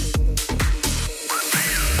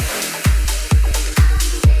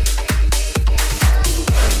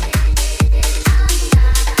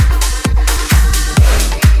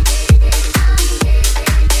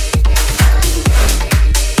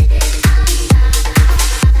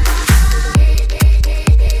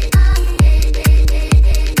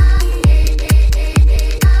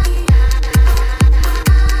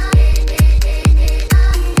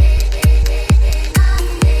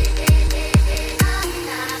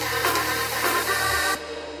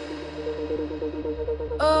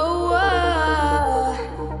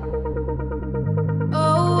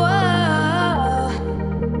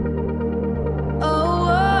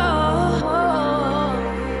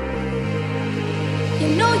You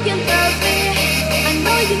know you love me, I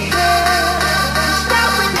know you care.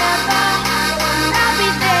 Shout whenever, and I'll be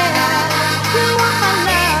there. You are my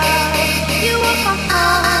love, you are my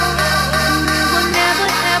heart. We will never,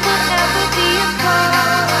 ever, ever be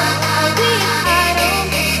apart. Are we entitled?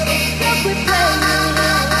 Look, we're playing.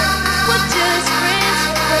 We're just friends,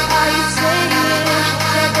 what are you saying?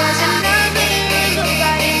 There was another look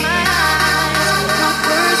right in my eyes. My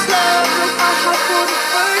first love broke my heart for the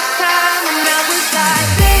first time, and I was like,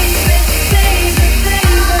 baby, baby,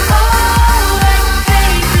 baby, oh.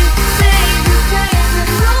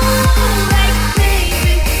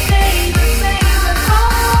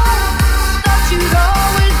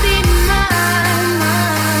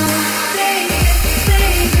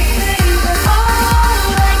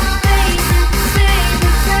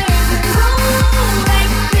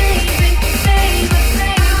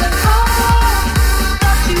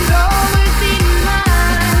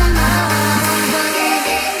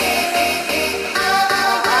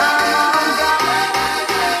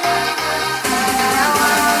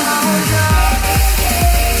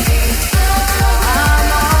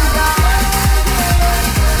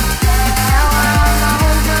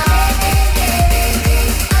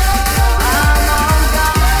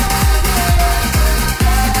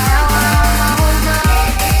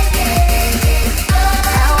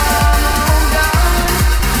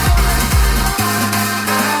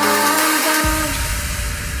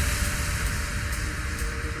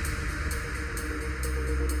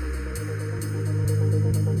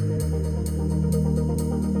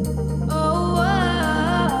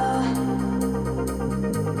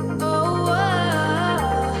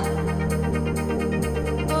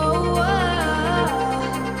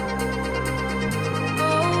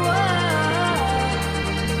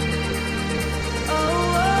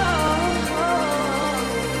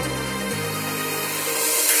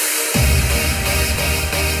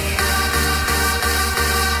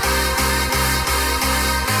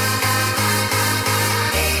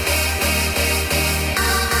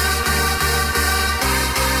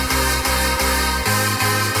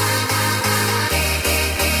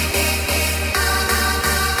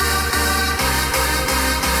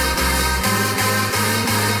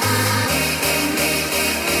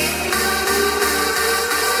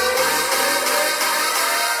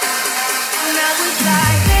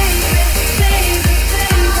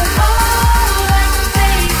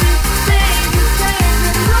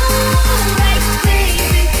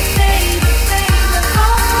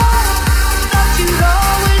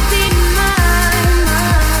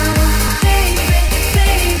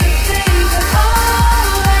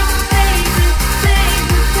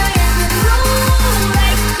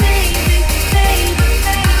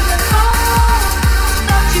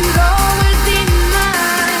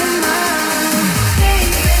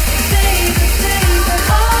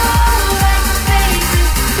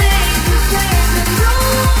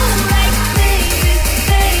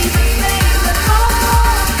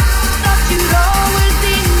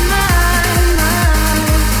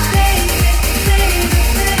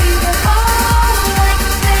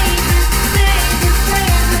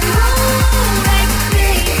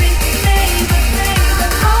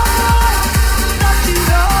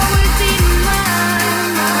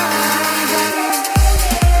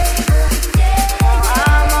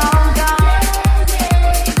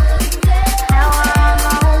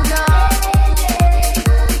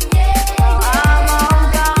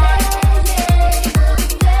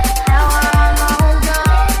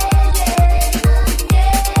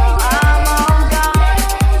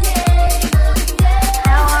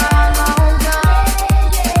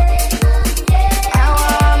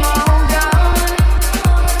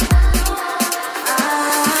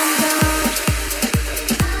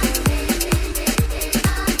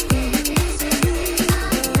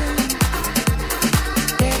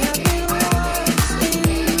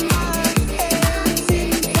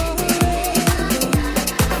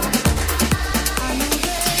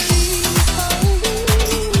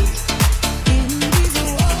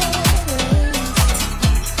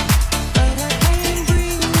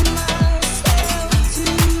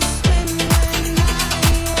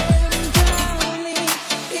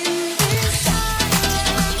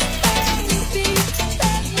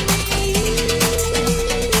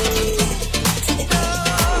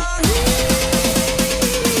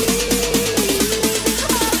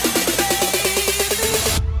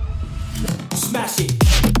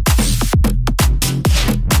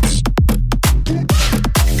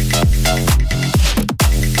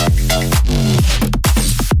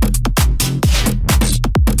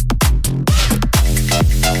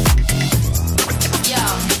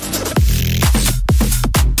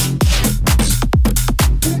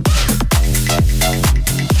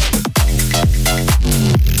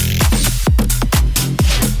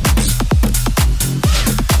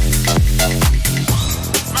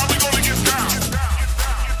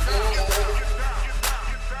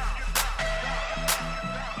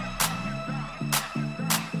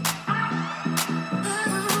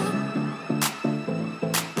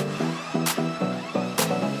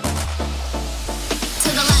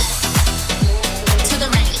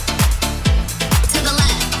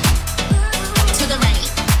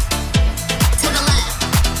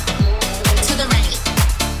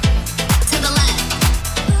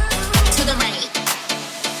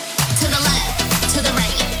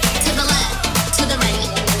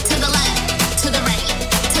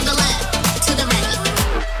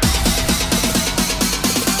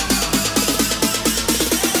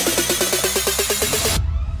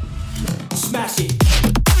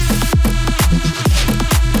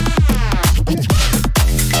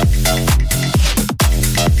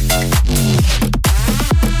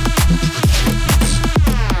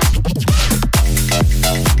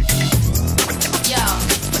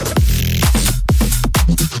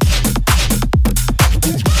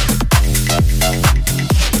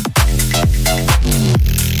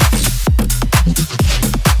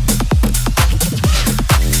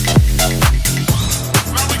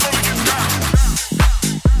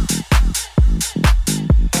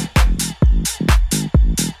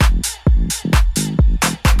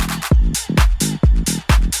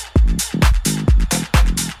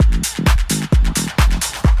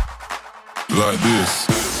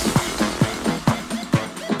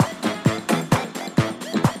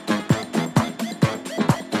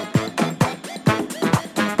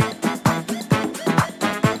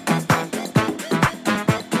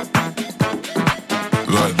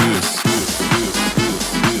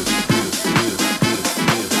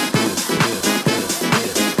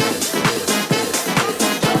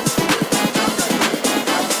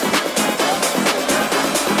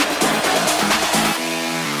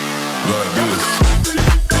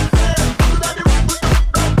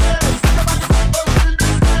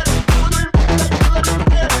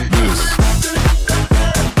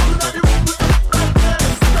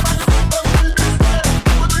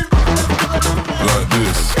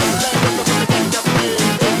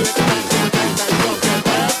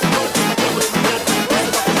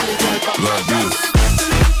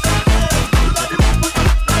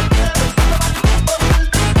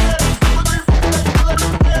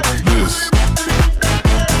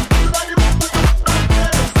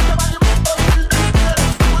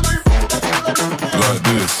 Like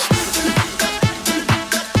this.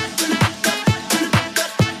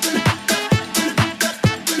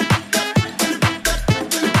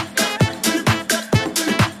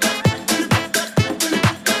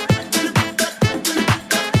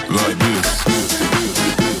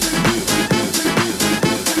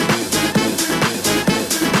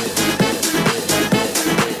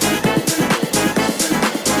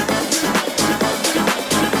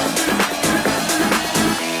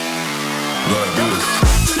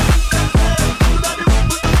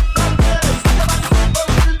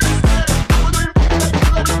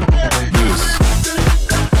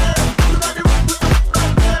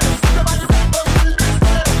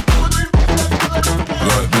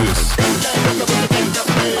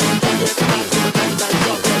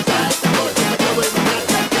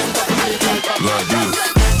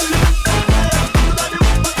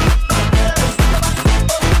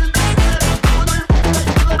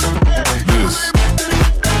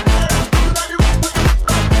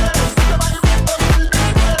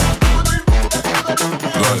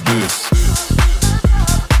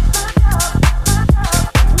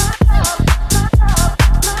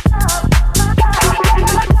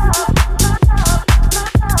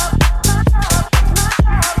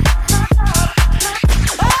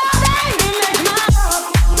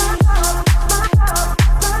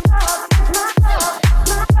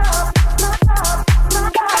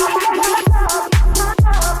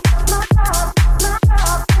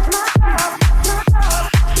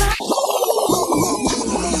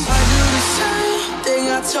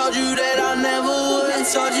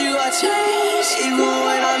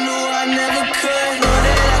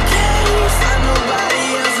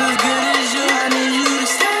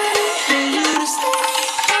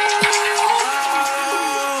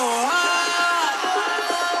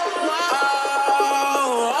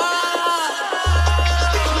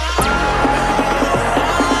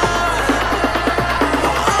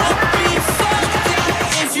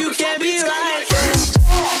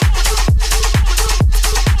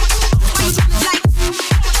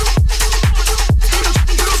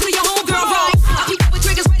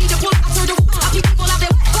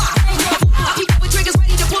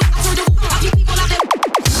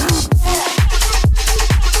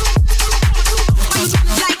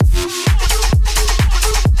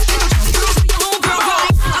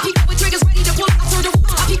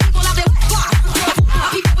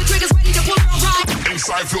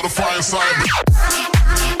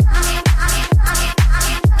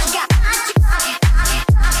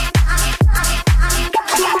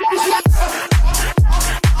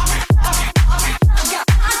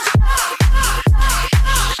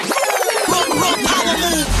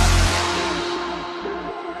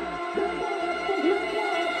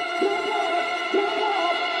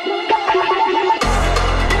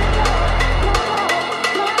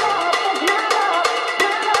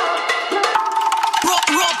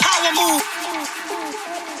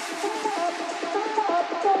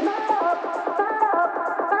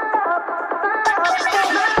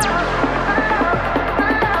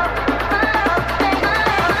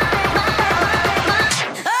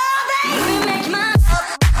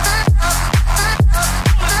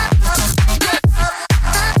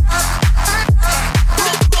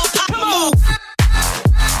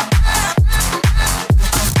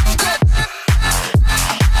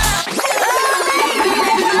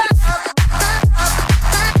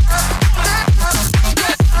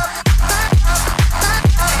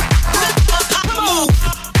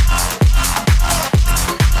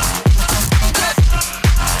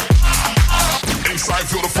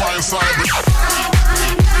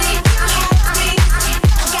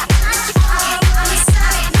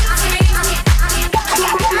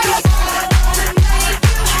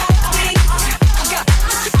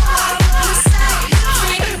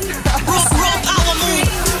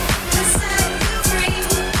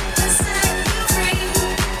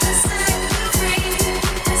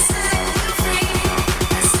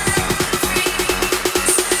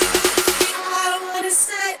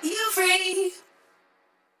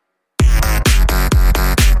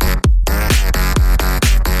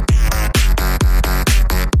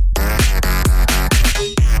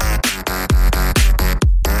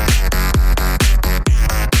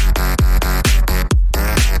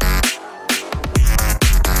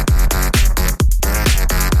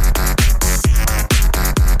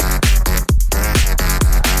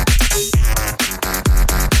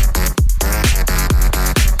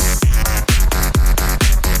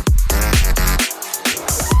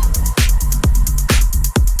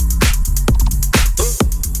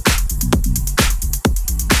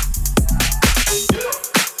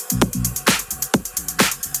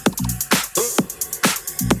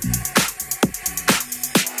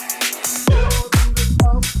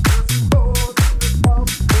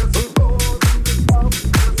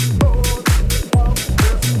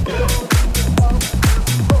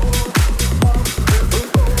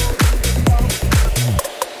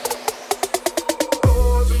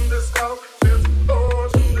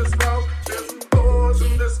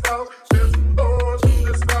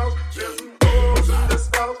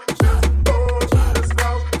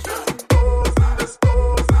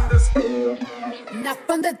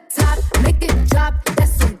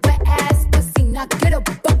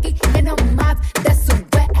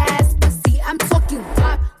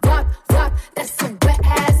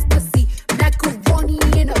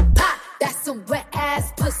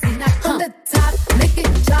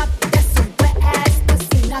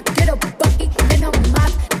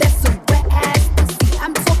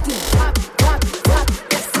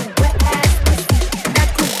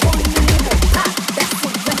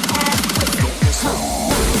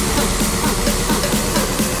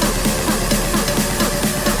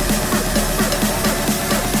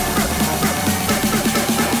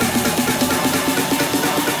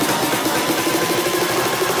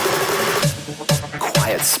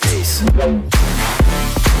 Quiet space.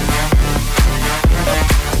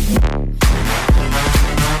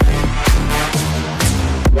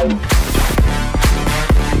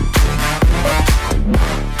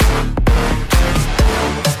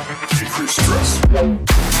 Decrease stress.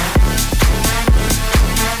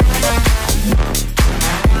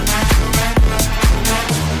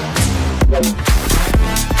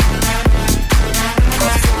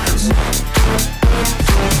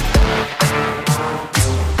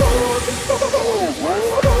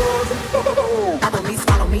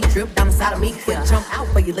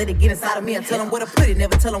 Let it get inside of me and tell them where to put it.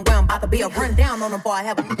 Never tell them where I'm about to be. I'll run down on them before I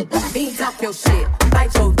have a bean. Talk your shit,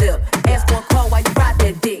 bite your lip. Ask for a call while you ride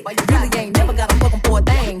that dick. Why you really ain't never got to fuck him for a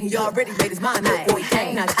thing. He already made his mind up before he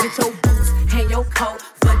came. Now get your boots, hang your coat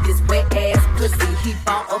for this wet ass pussy. He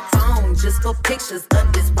bought a phone just for pictures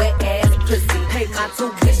of this wet ass pussy. Pay my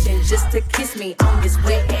tuition just to kiss me on this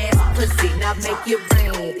wet ass pussy. Now make it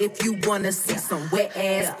rain if you wanna see some wet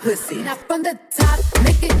ass pussy. Now from the top,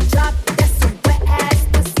 make it drop. That's some wet ass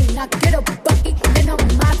pussy. Now get a bucket and a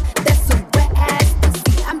mop. That's some wet ass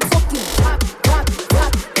pussy. I'm talking drop, drop,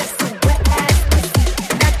 drop. That's some wet ass pussy.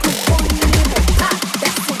 Macaroni in the pot.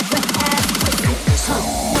 That's some wet ass pussy.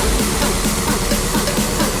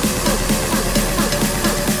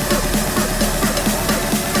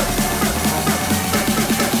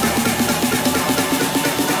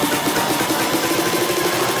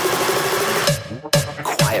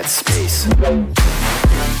 Quiet space.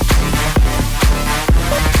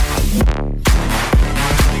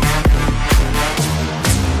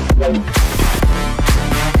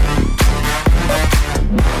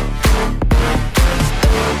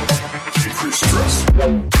 Decrease stress.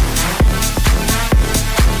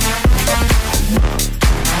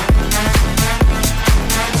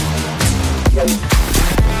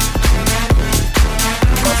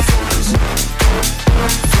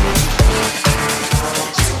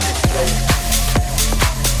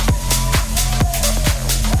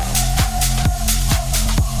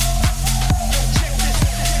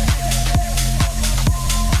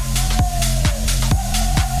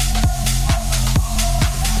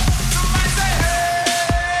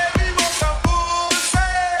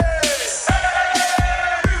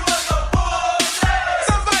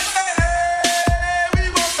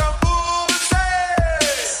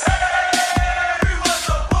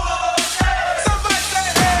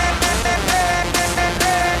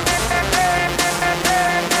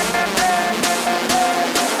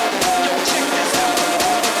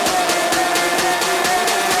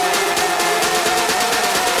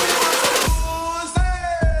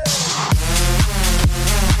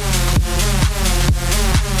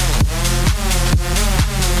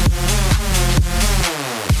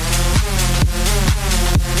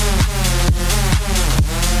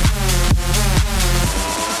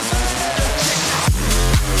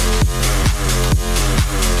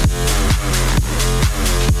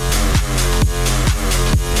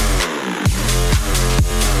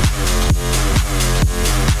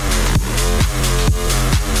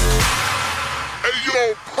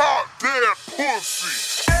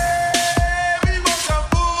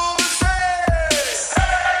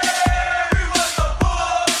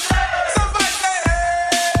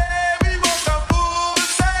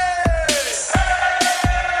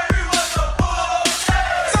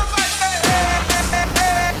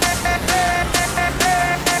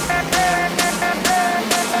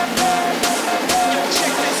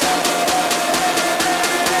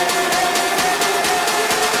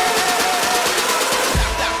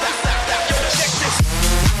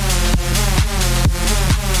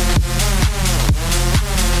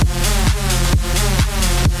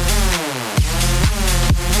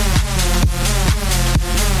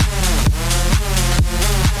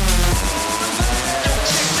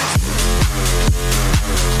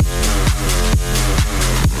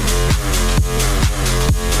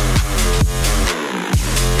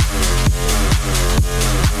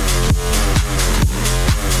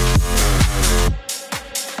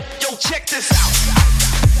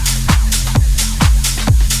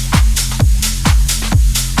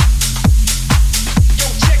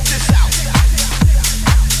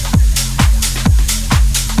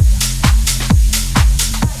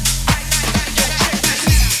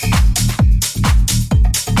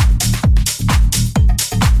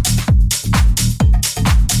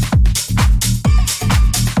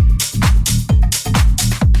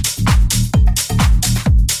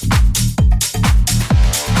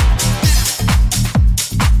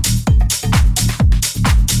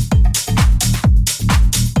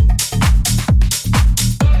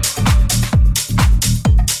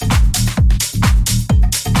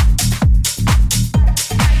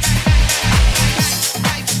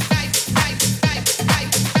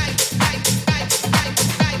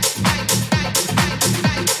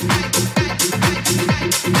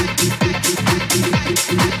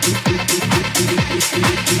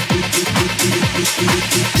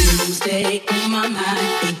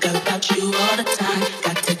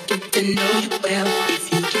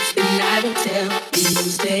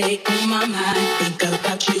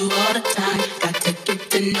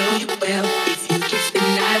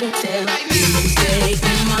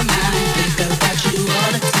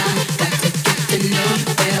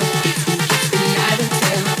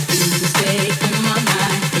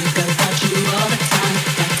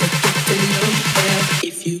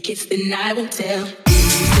 kiss, then I will tell.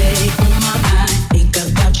 You stay on my mind, think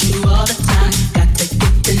about you all the time. Got to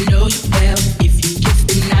get to know you well. If you kiss,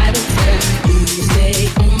 then I will tell. You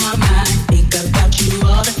stay on my mind, think about you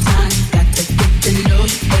all the time. Got to get to know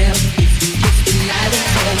you well. If you kiss, then I will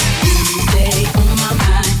tell. You stay on my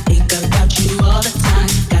mind, think about you all the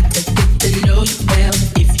time. Got to get to know you well.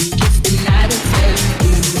 If you kiss, then I will tell.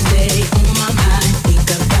 You stay on my mind,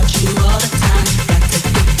 think about you all the time. Got to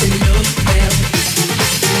get to know you well.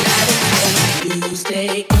 You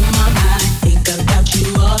stay on my mind, think about you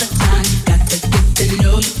all the time. Got to get to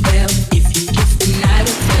know you well. If you kiss, then I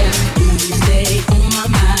will tell. You stay on my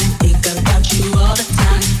mind, think about you all the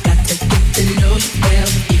time. Got to get to know you well.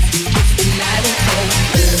 If you kiss, then I will tell. You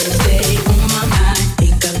stay on my mind,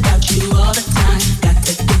 think about you all the time. Got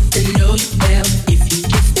to get to know you well. If you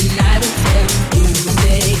kiss, then I will tell. You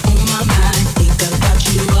stay on my mind, think about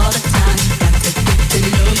you all the time. Got to get to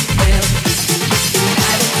know you well. If you kiss, then I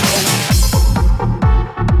will tell.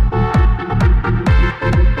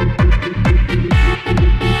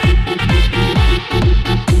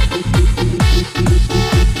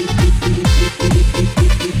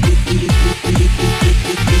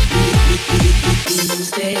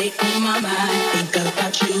 Stay on my mind, think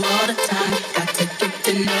about you all the time. Got to get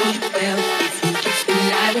to know you well. If you kiss,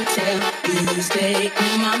 then I will tell. You stay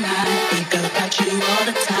on my mind, think about you all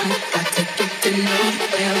the time. Got to get to know you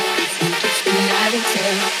well. If you kiss, then I will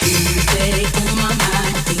tell. You stay on my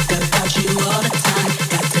mind, think about you all the time.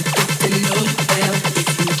 Got to get to know you well. If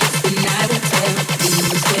you kiss, then I will tell. You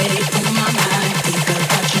stay on my mind, think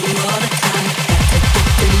about you all the time. Got to get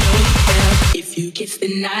to know you well. If you kiss,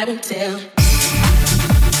 then I will tell.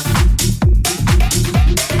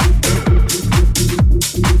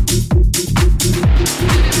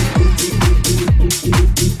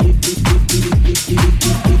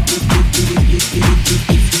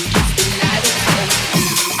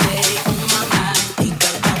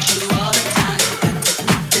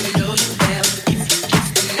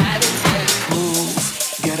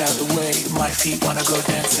 Feet wanna go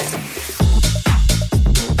dancing.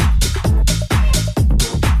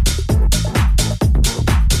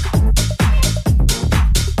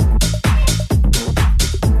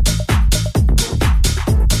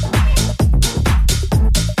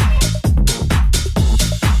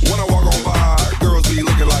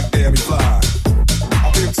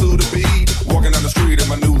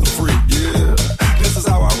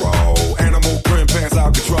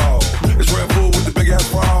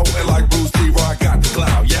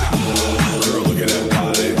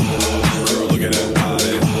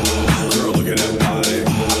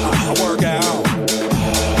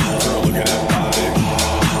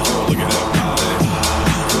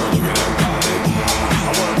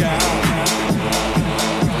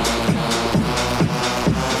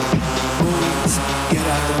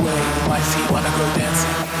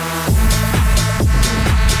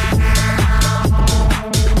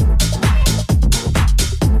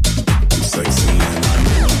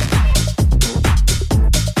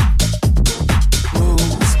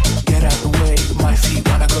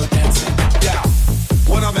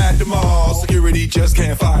 Just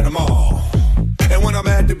can't fight them all. And when I'm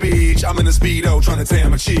at the beach, I'm in a Speedo trying to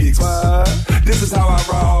tan my cheeks. This is how I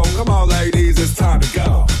roll. Come on, ladies, it's time to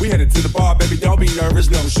go. We headed to the bar, baby, don't be nervous.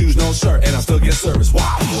 No shoes, no shirt, and I still get service.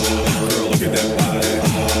 Wow. Girl, look at that body.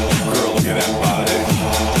 Girl, look at that body.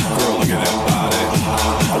 Girl, look at that body.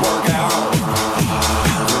 I work out.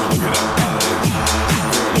 Girl, look at that body.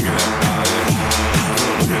 Girl, look at that body.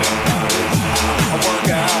 Girl, look at that body. I work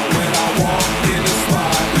out when I walk in the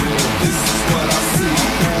spot. This is what I see.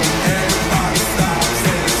 Everybody stops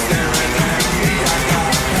and is staring at me. I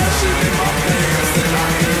got passion in my pants and I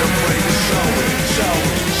ain't afraid to show it, show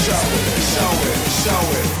it, show it, show it, show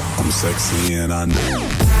it. I'm sexy and I know.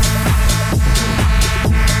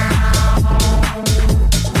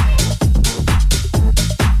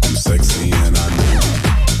 I'm sexy and I know.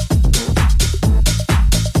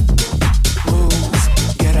 Move,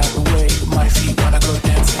 get out the way, my feet wanna go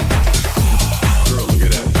dancing. Girl, look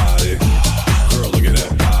at that body. Girl, look at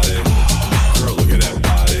that body. Girl, look at that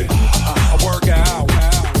body. I work out.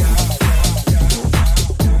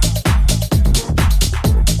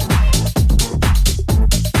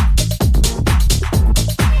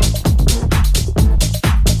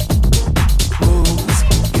 Move,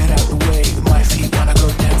 get out the way, my feet wanna go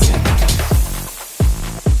dancing.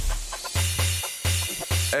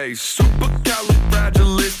 Hey,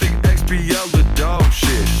 supercalifragilisticexpialidocious the dog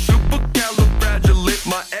shit. Supercalifragilistic,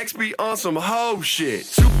 my ex be on some hoe shit.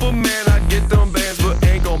 Superman, I get them bands, but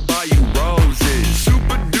ain't gon' buy you roses.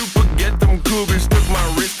 Super duper, get them cougars, took my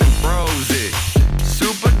wrist and froze it.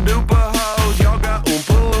 Super duper hoes, y'all got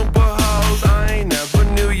oompa loompa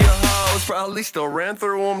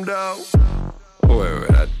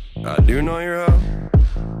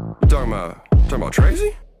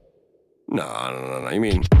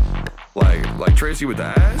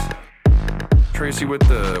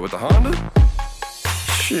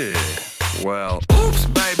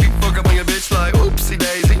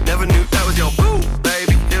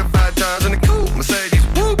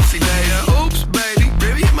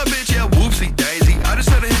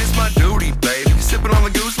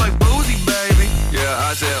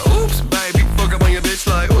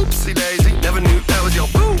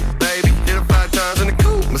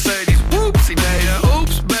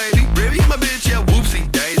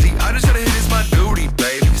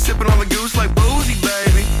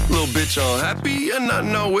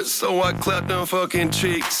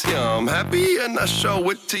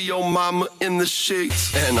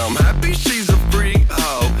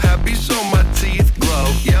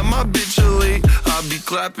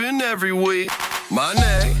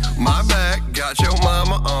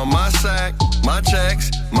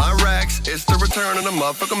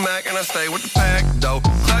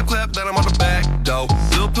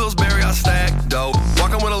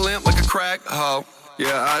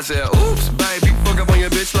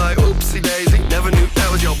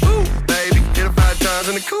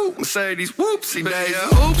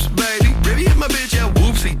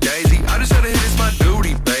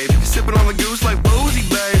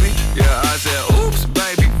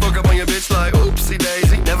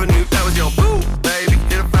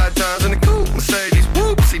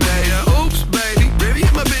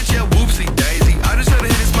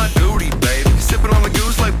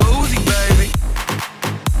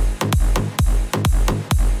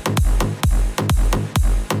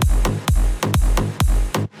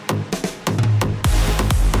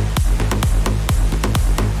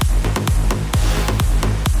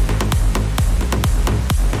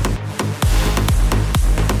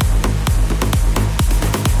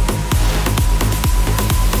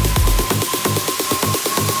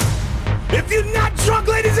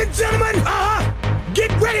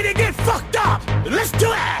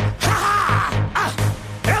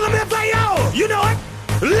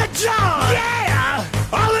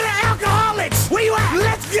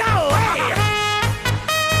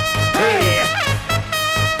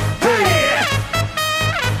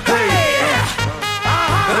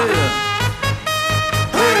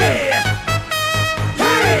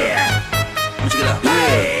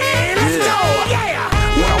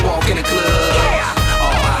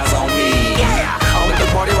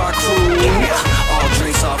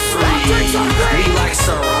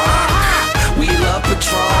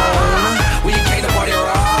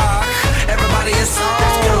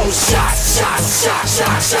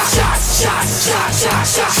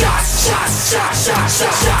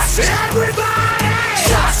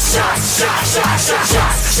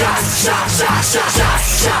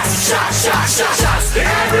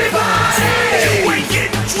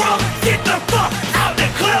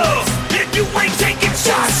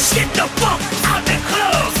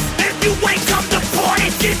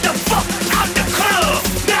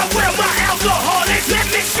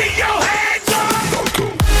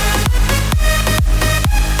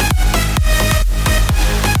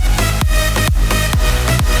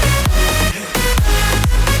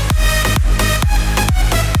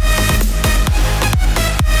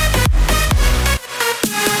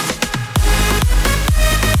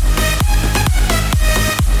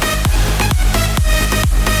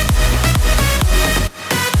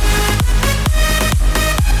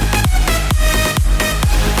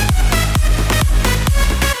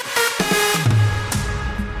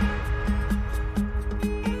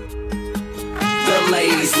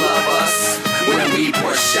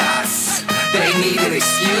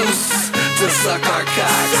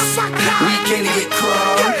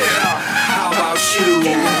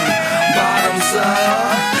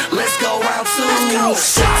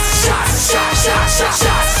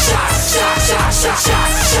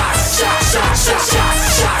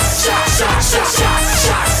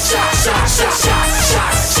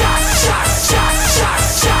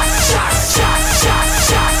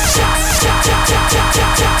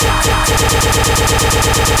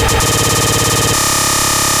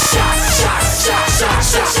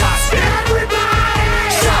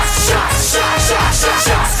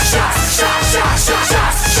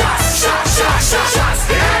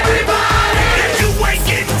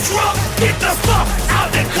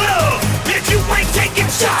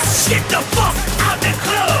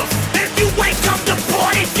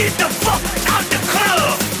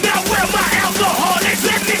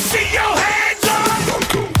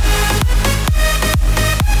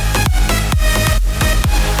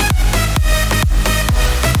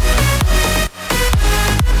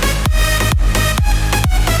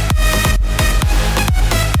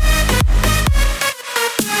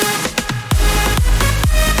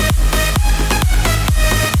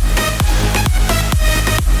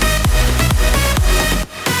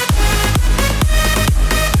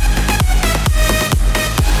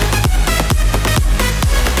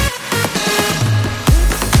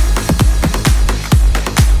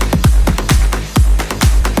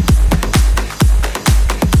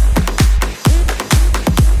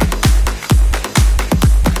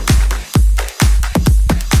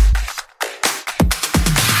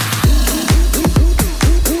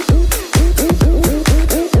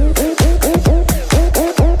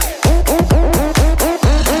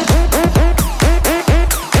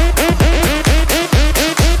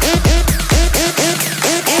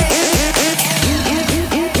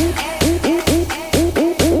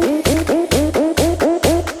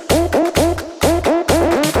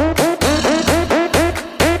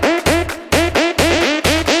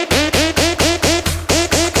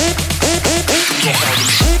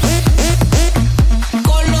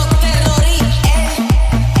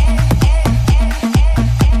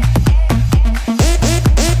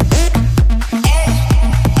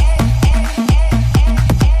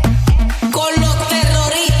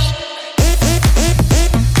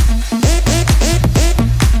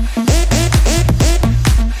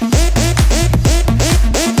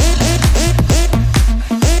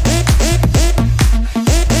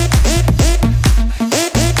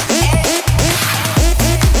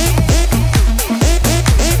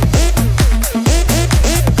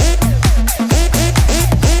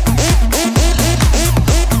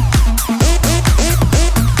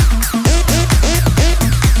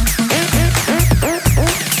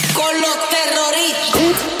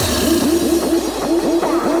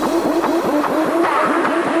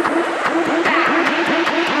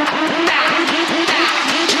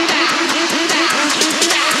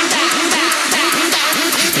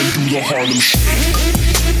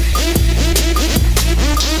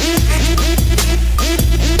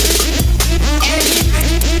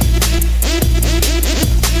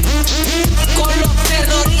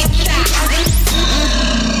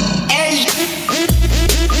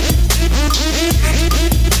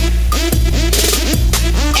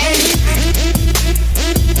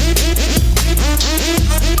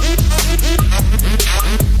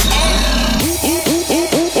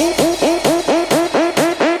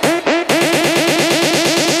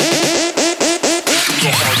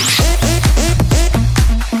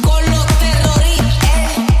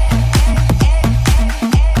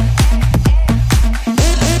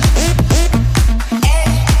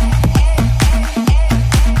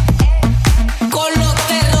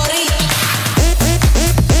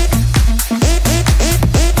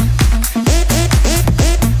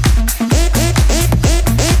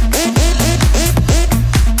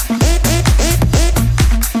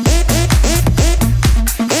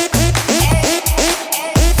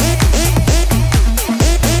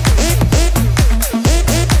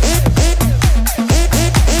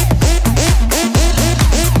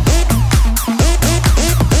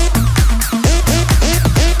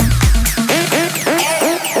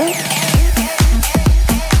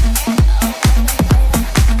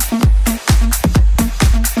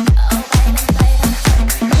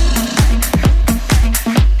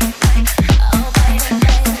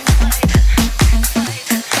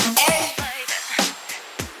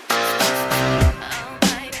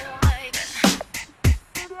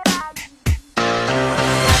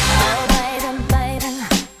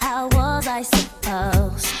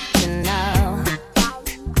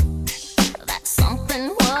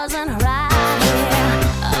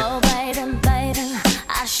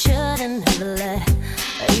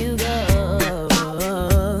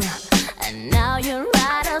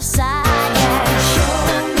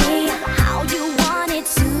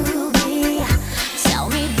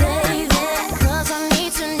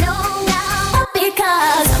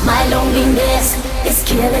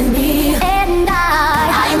killing me. And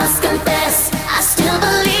I must confess, I still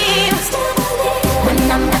believe. When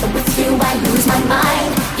I'm not with you, I lose my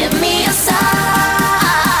mind. Give me a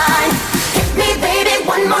sign. Hit me, baby,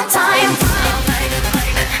 one more time.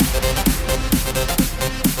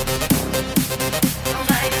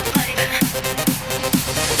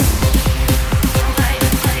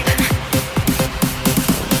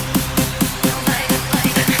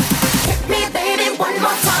 Hit me, baby, one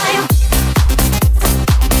more time.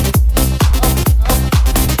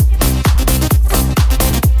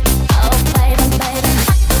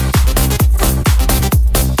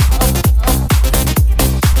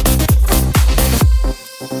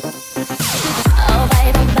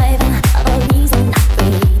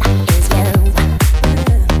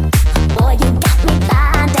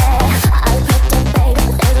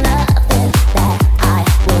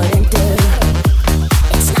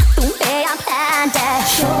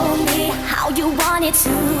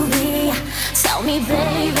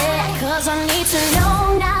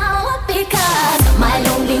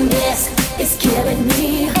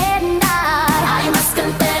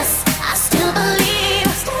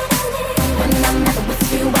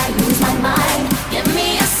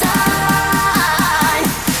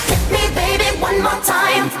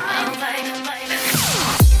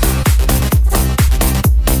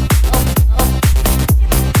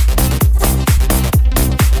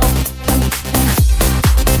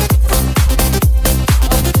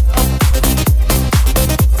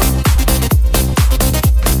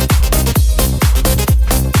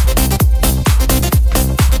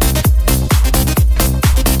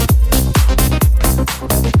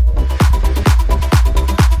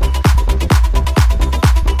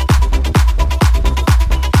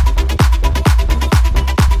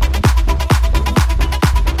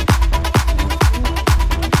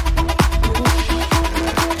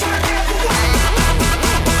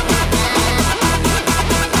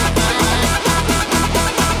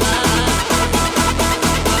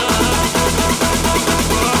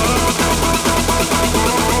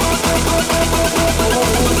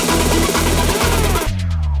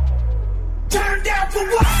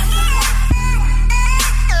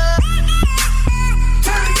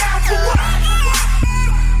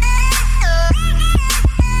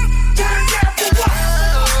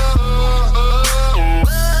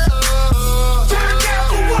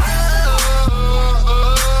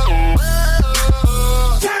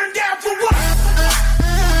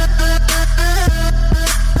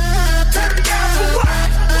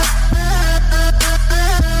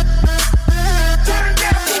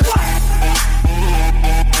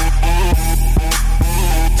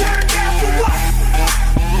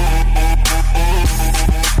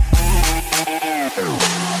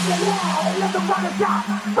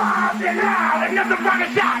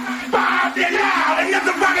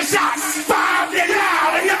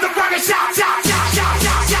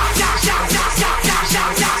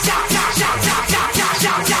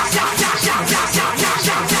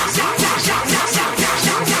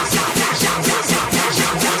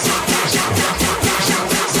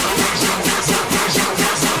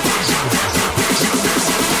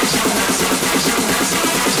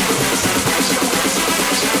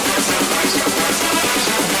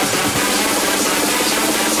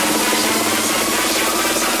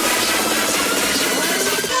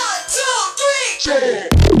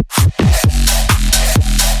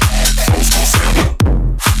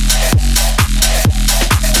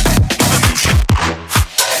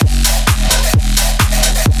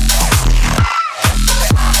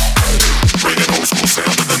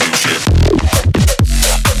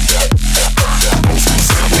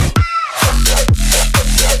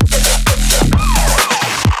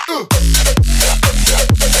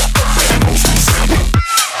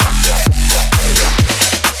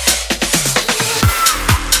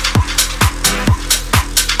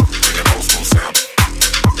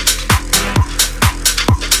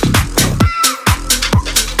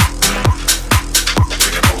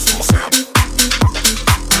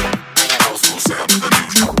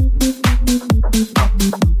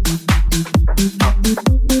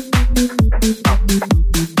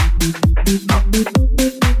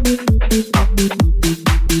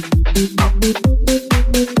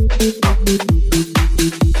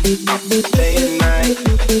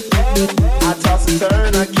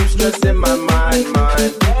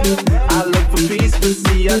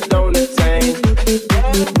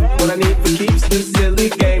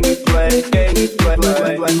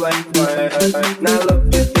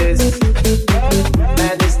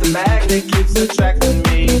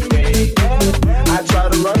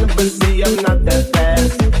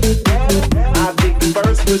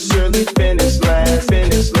 but surely finish last.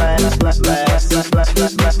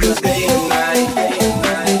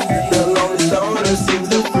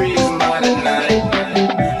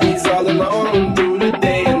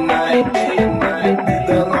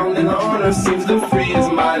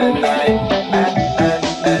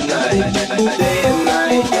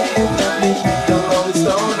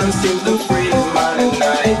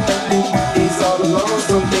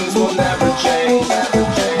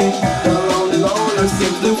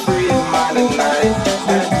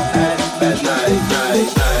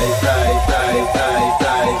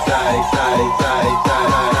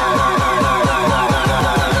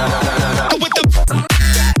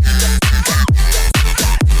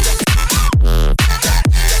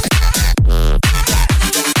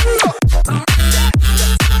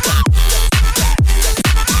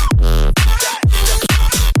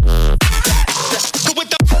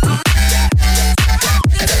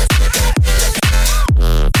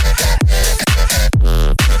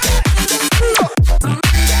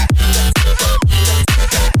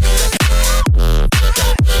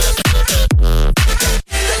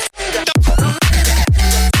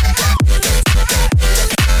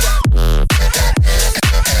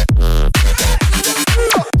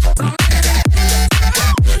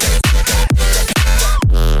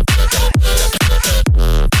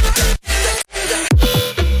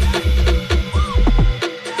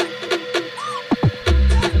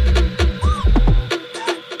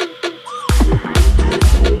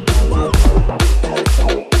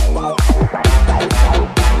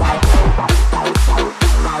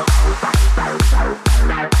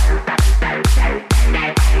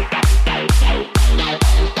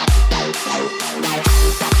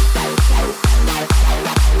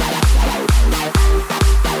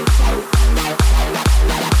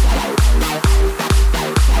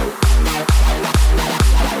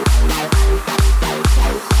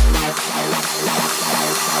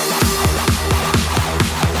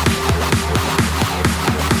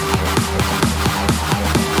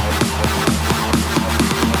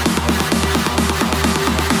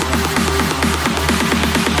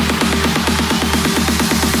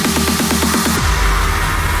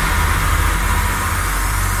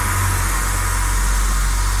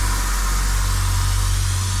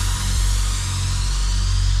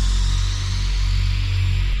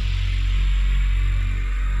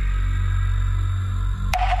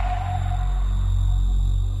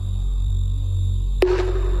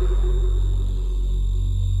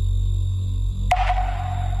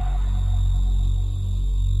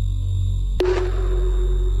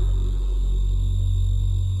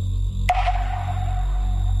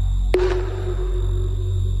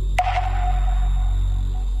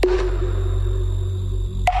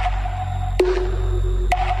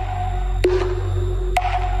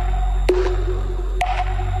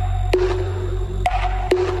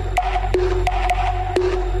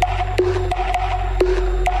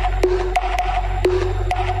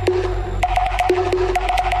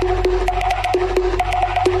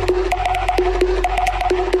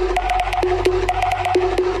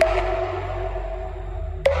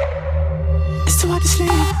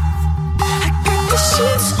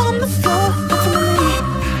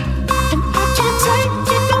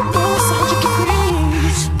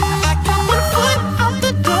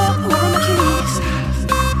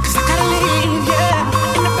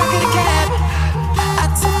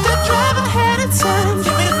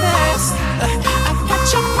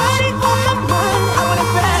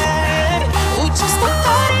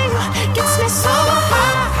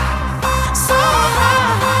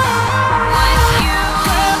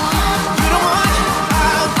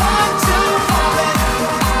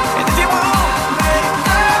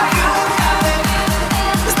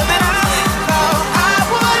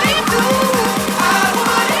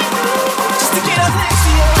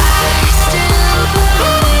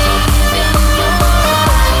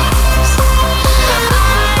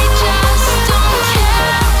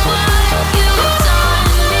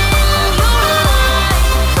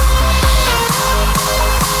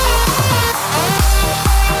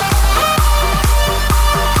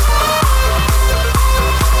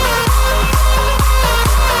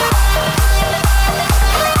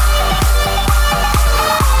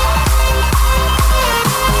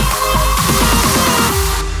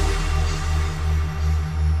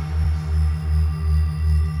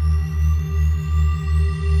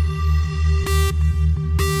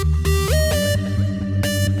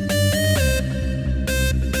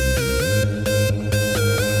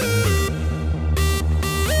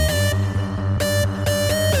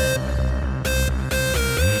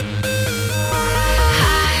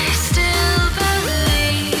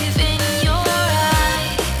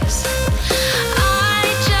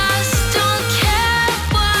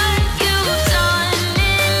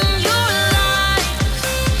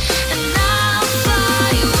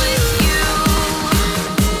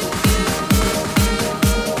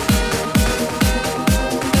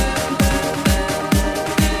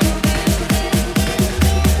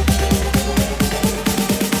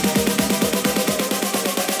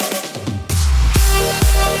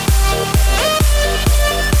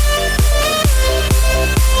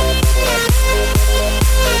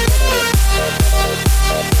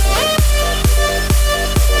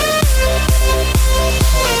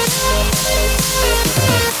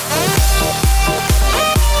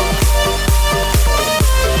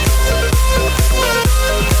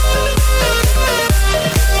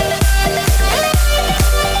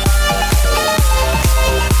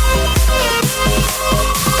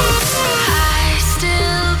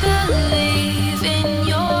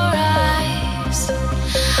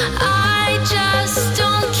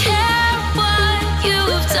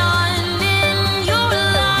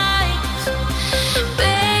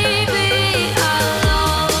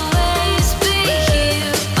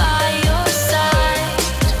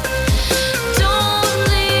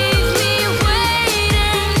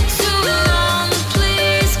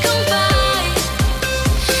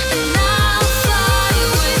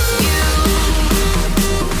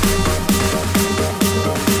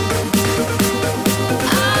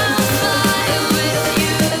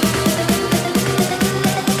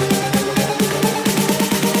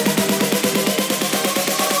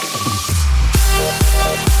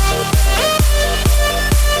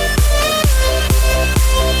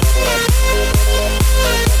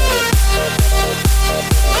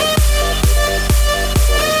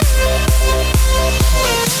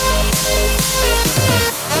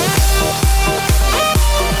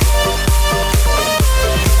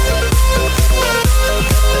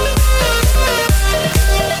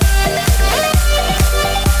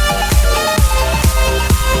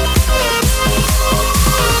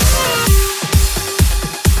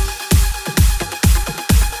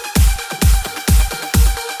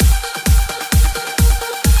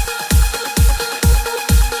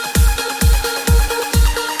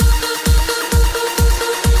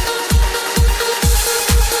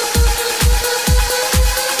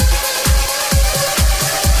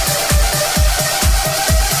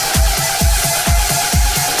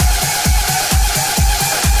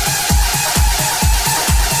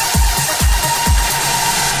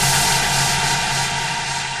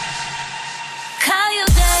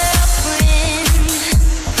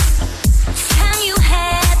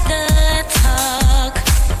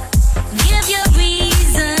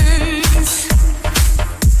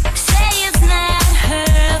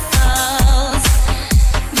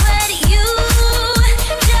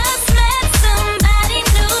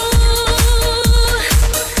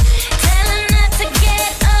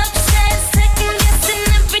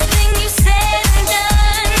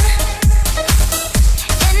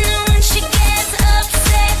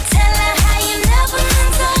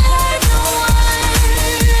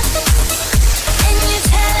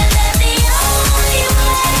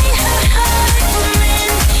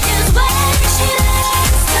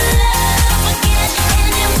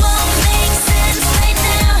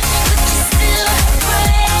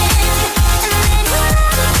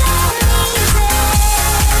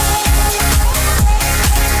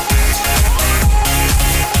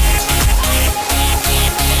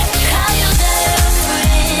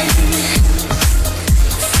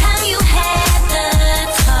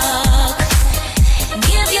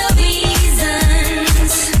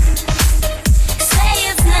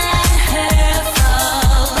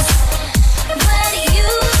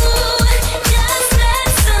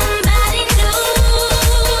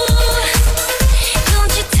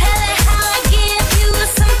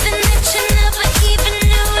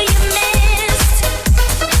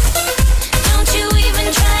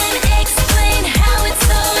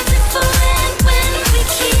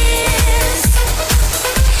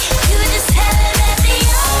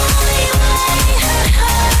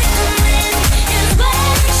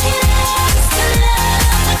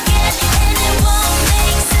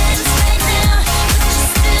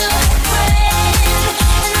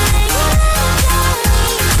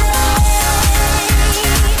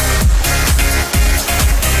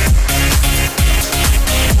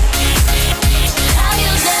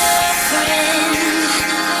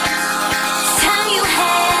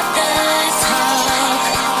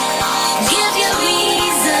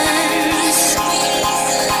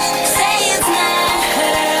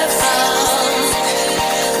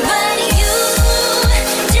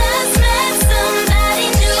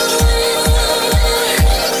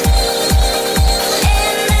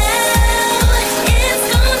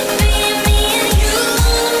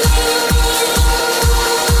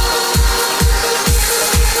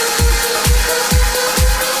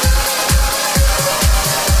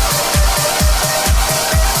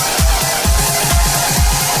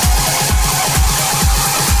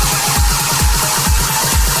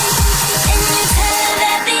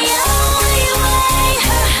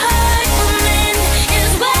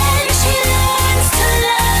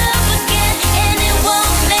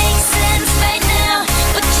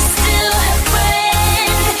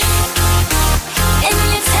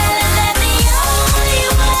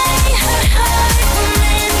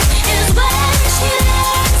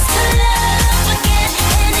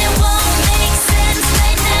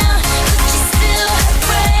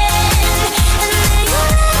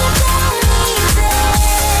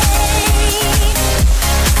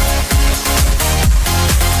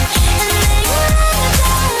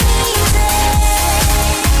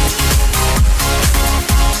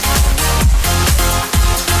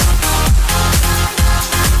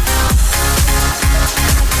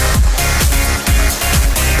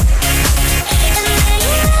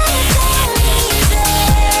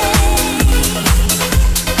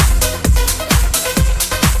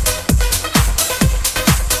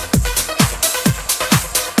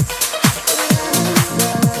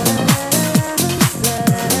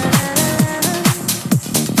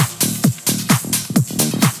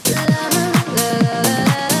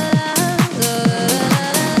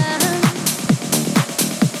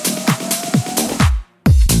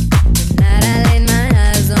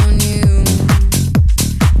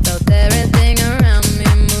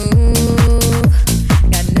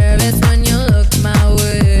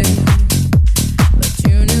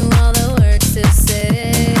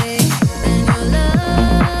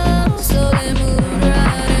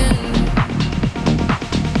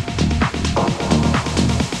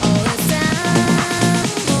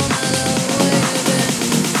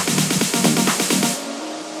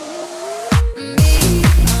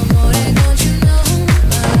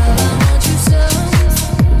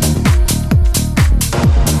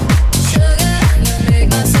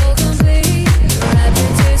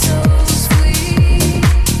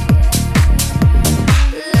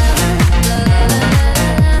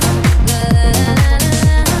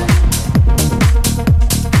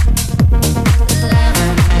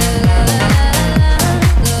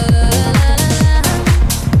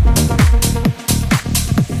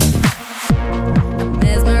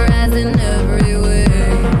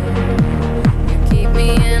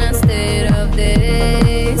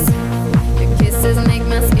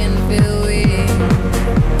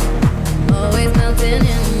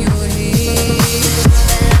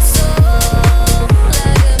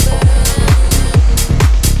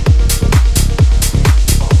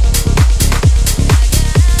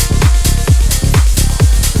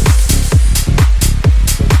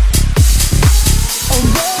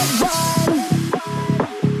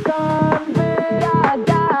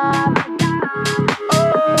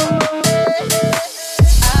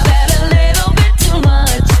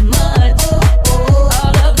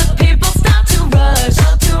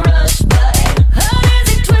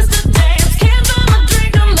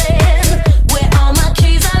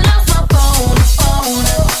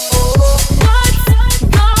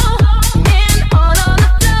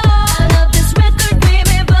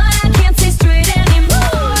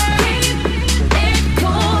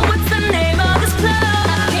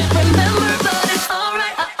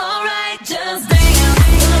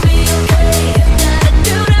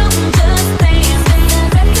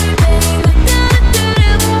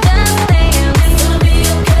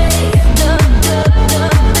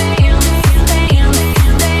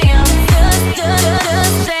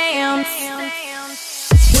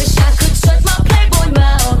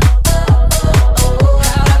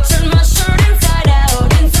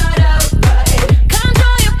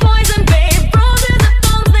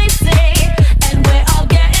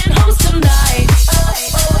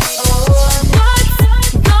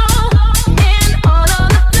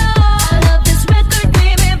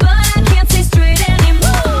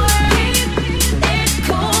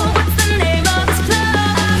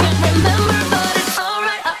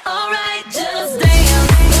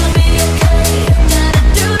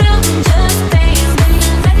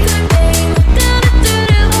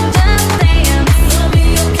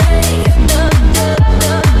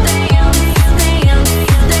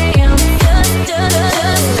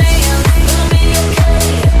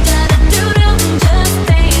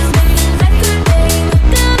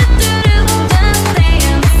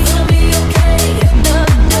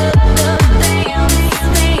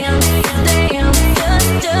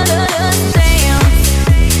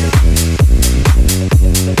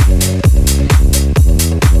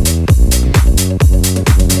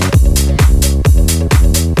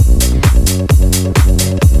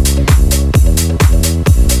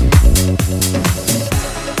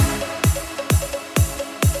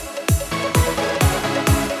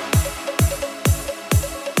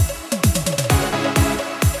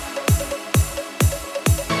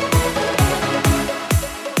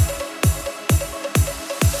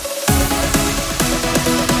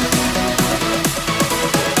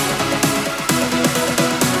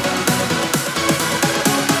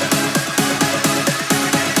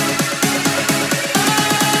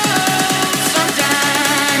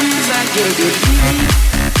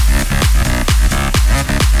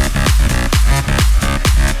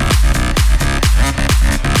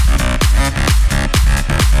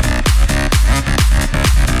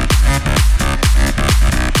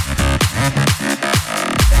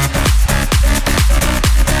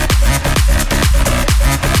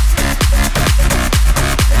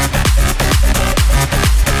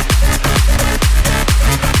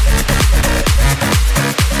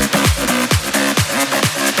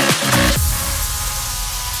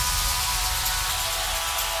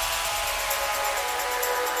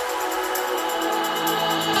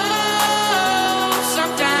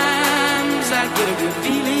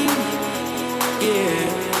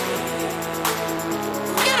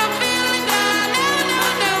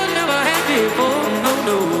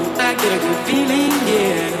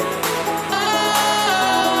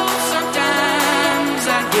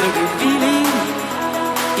 get a good feeling,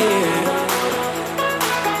 yeah.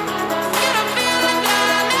 Get a feeling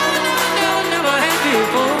that I never had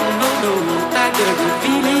before, no, I get a good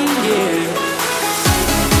feeling, yeah.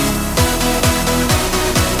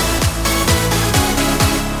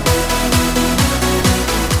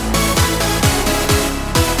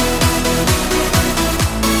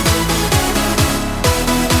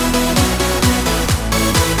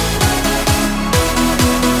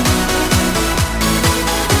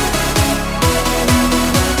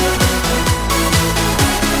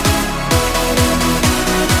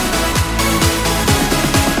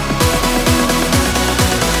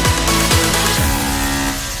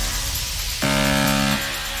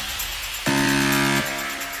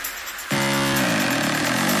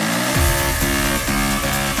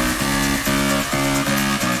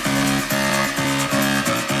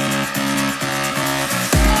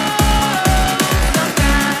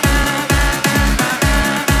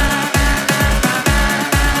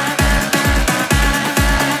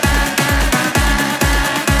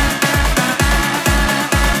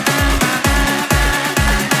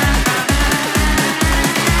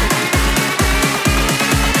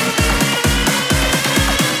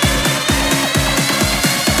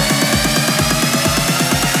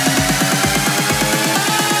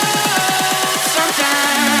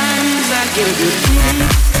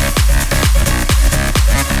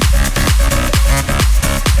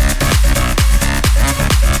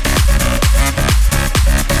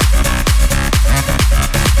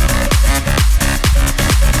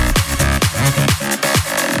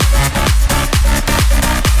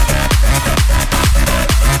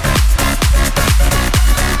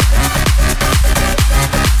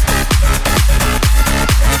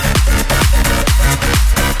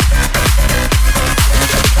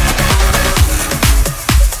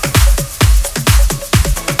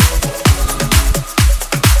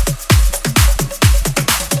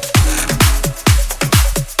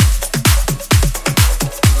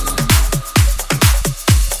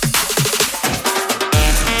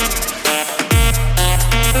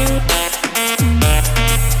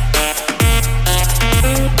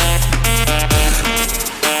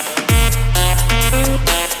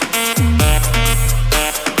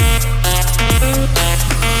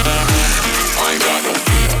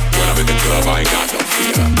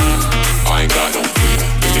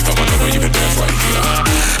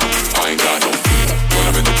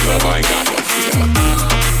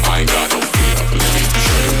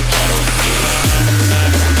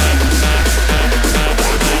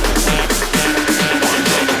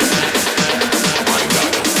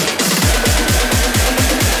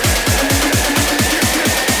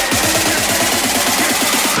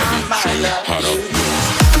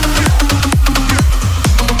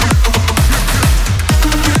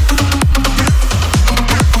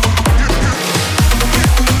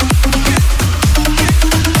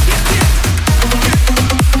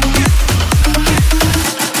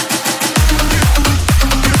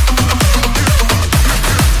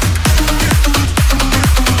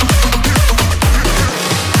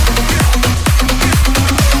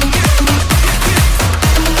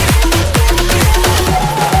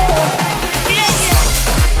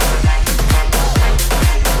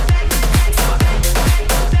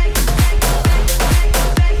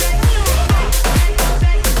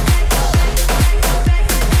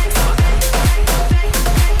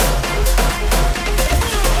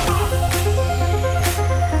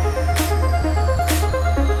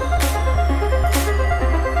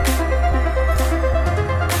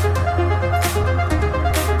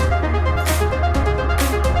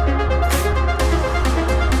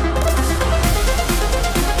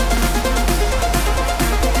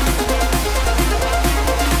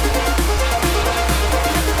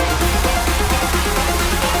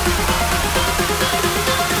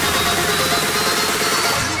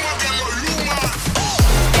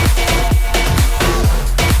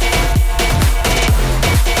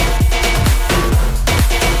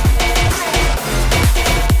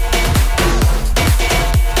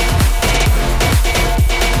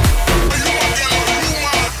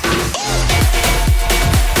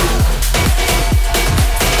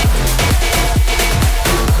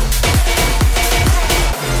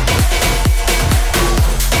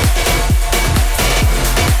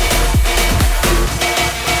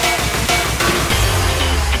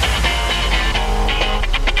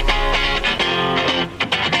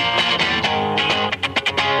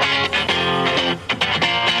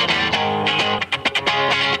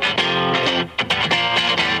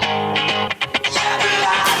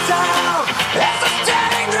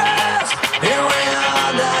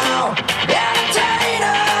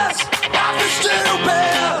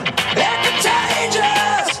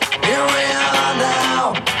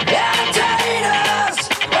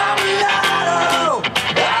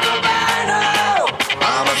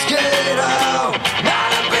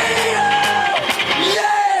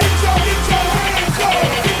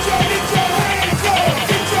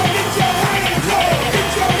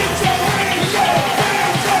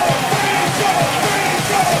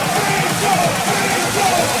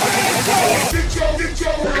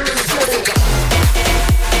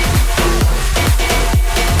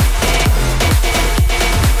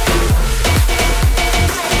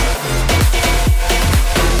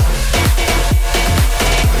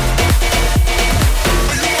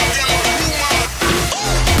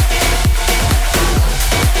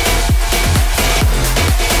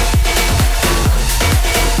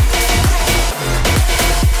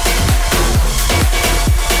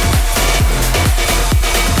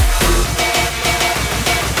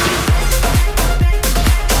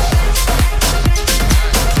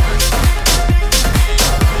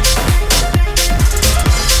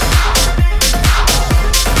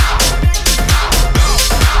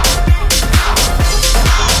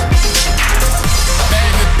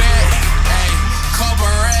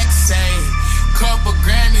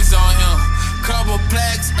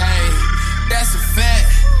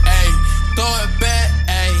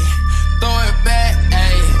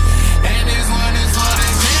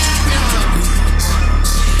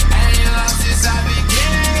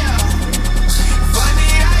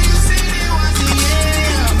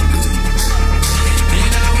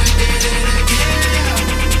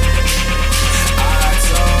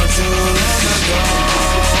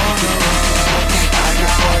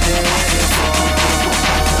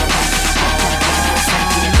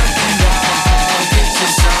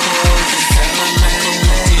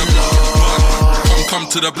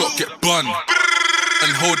 to the block, get bun,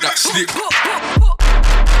 and hold that stick.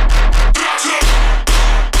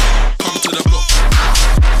 Come to the block.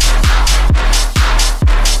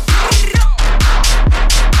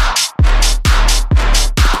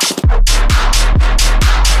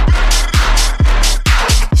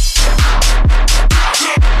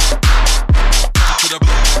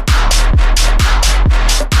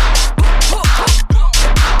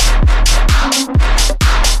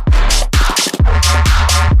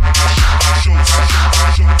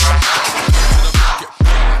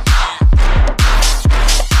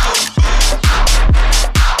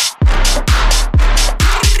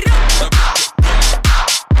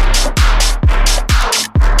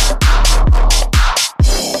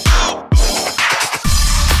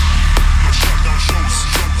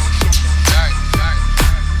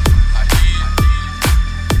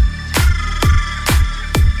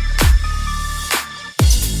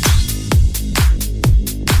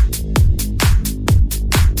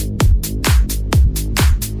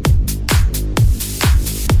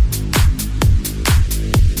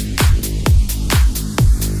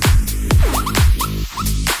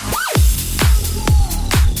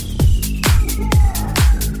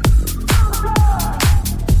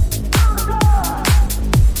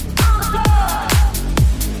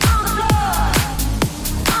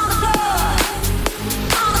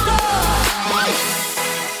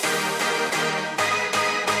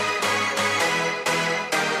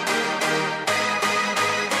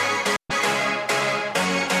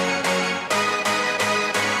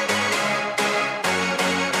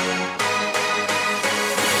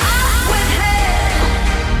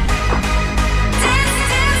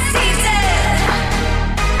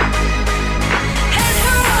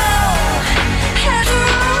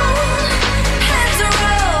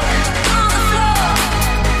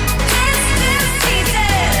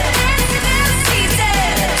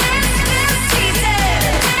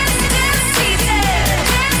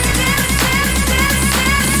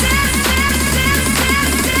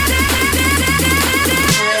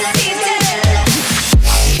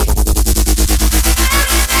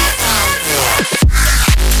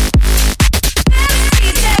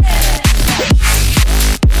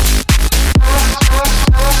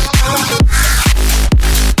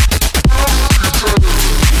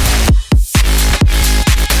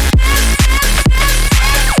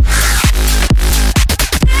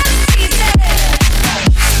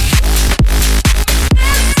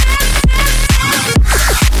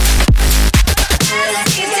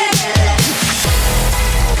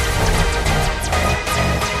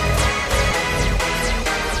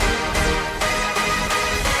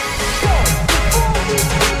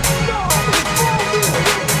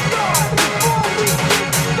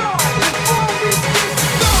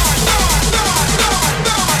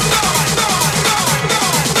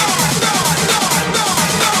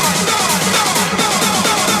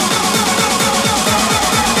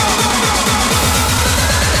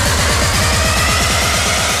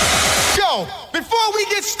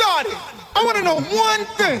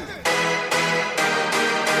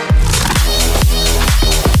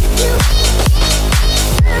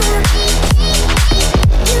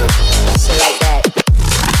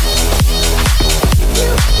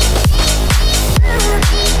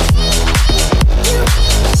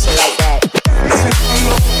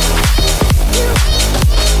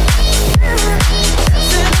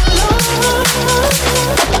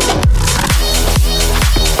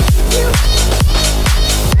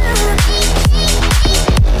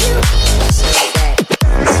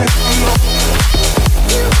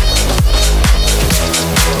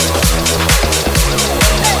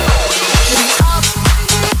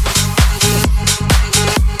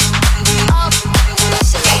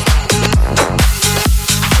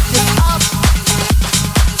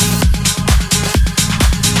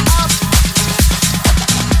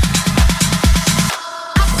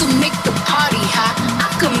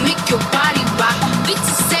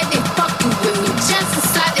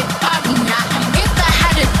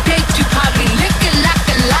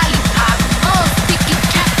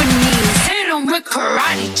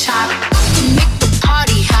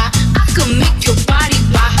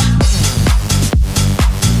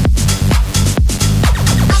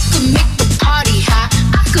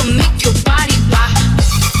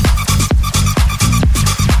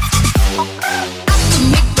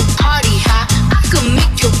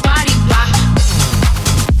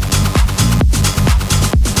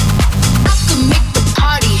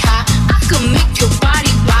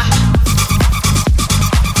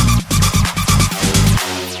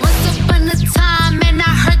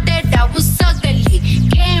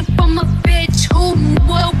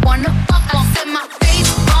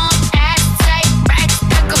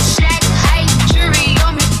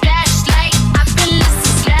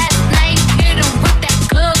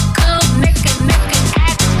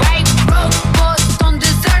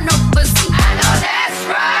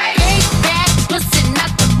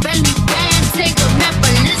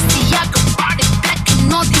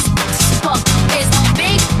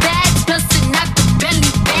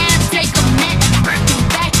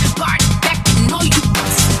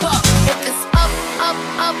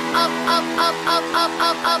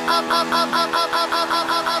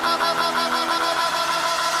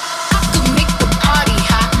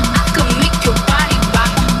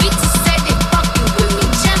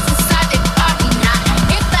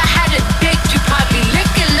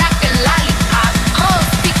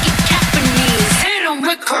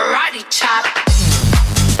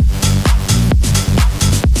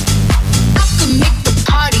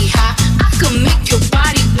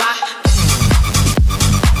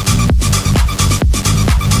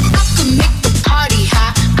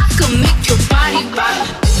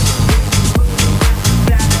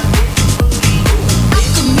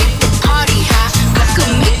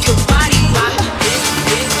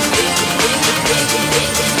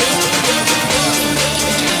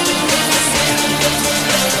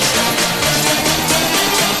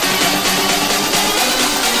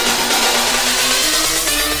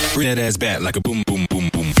 bat like a boom, boom, boom,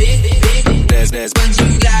 boom. That's but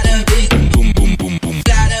you got a big boom, boom, boom, boom.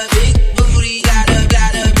 Got a big booty, got a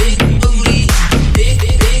big booty.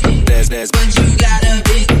 That's but you got a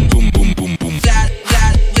big boom, boom, boom, boom. Got a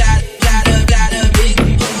big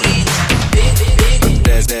booty.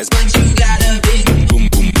 That's but you got a big boom,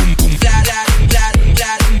 boom, boom, boom. Got a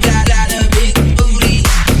big booty.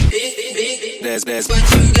 That's but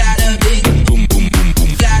you got a big boom, boom, boom,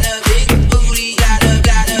 boom. Got a big booty. Got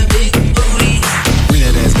a big booty. Bring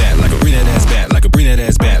that ass back like a, bring that ass back like a, bring that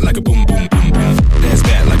ass back like a boom, boom, boom, boom. That's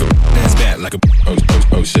back like a, that's back like a.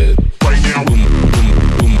 Oh shit. Right now. Boom, boom,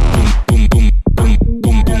 boom, boom, boom, boom, boom,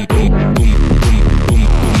 boom, boom, boom, boom, boom, boom,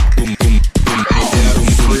 boom, boom,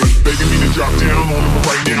 boom. Begging me to drop down on them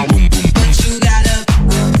right now. Boom, boom, But you got a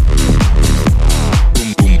boom,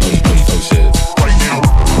 boom, boom, boom. Oh shit. Right now.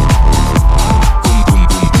 Boom, boom,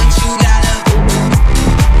 boom. but you got a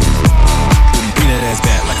Bring that ass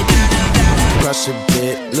back like a boom, boom, boom. Crush a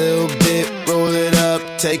bit, little bit, roll it up,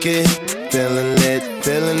 take it. Feeling lit,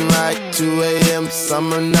 feeling right, 2 a.m.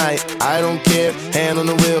 summer night. I don't care, hand on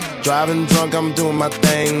the wheel, driving drunk, I'm doing my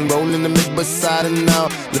thing. Rolling the mid beside and out,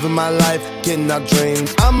 living my life, getting out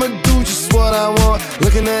dreams. I'ma do just what I want,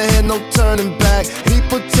 looking ahead, no turning back.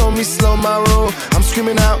 People told me slow my roll, I'm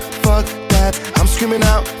screaming out, fuck that. I'm screaming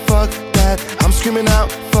out, fuck that. I'm screaming out,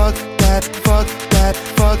 fuck that, fuck that,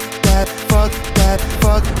 fuck that, fuck that,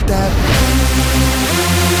 fuck that.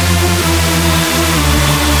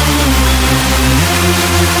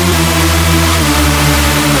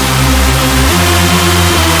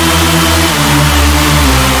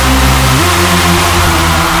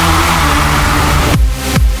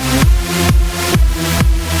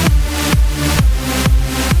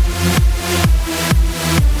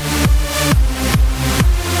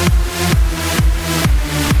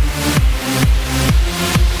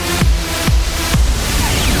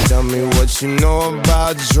 Tell me what you know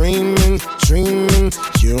about dreaming, dreaming.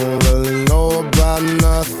 You don't really know about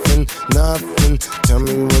nothing, nothing. Tell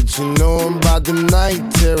me what you know about the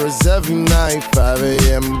night terrors every night. 5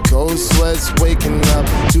 a.m. cold sweats waking up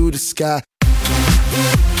to the sky.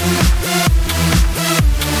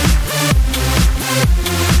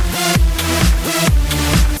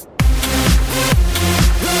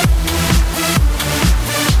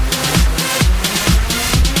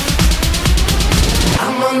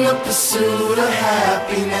 On the pursuit of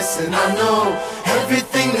happiness, and I know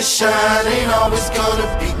everything that shine ain't always gonna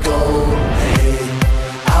be gold. Hey,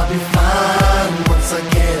 I'll be fine once I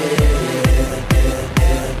get it.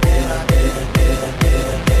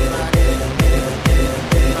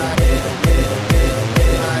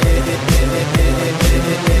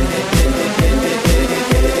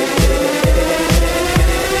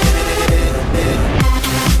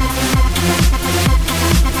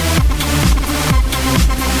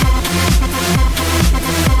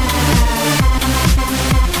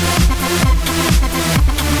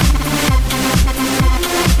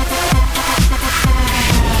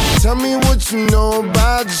 Tell me what you know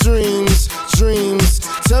about dreams, dreams.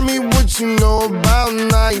 Tell me what you know about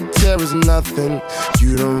night terrors, nothing.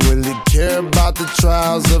 You don't really care about the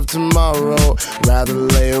trials of tomorrow. Rather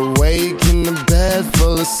lay awake in the bed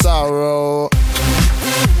full of sorrow.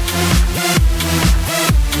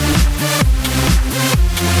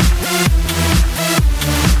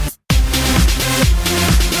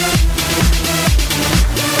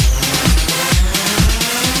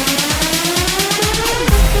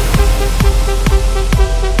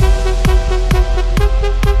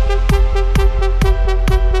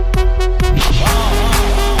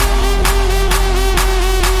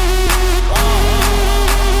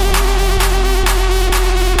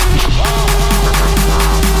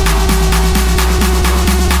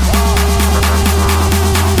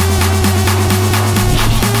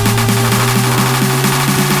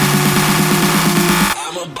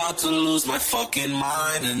 to lose my fucking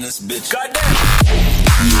mind in this bitch.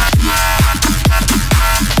 Goddamn.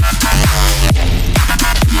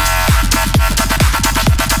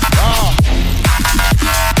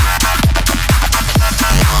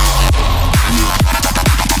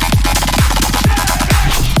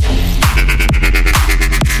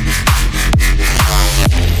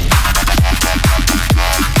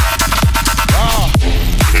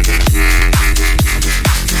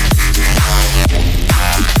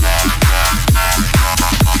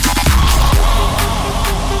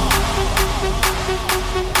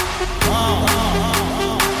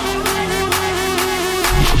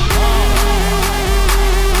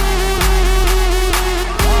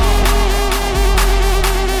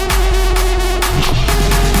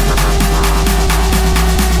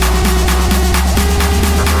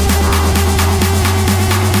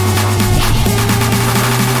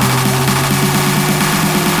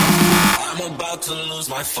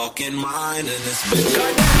 fucking mind in this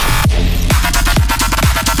bitch.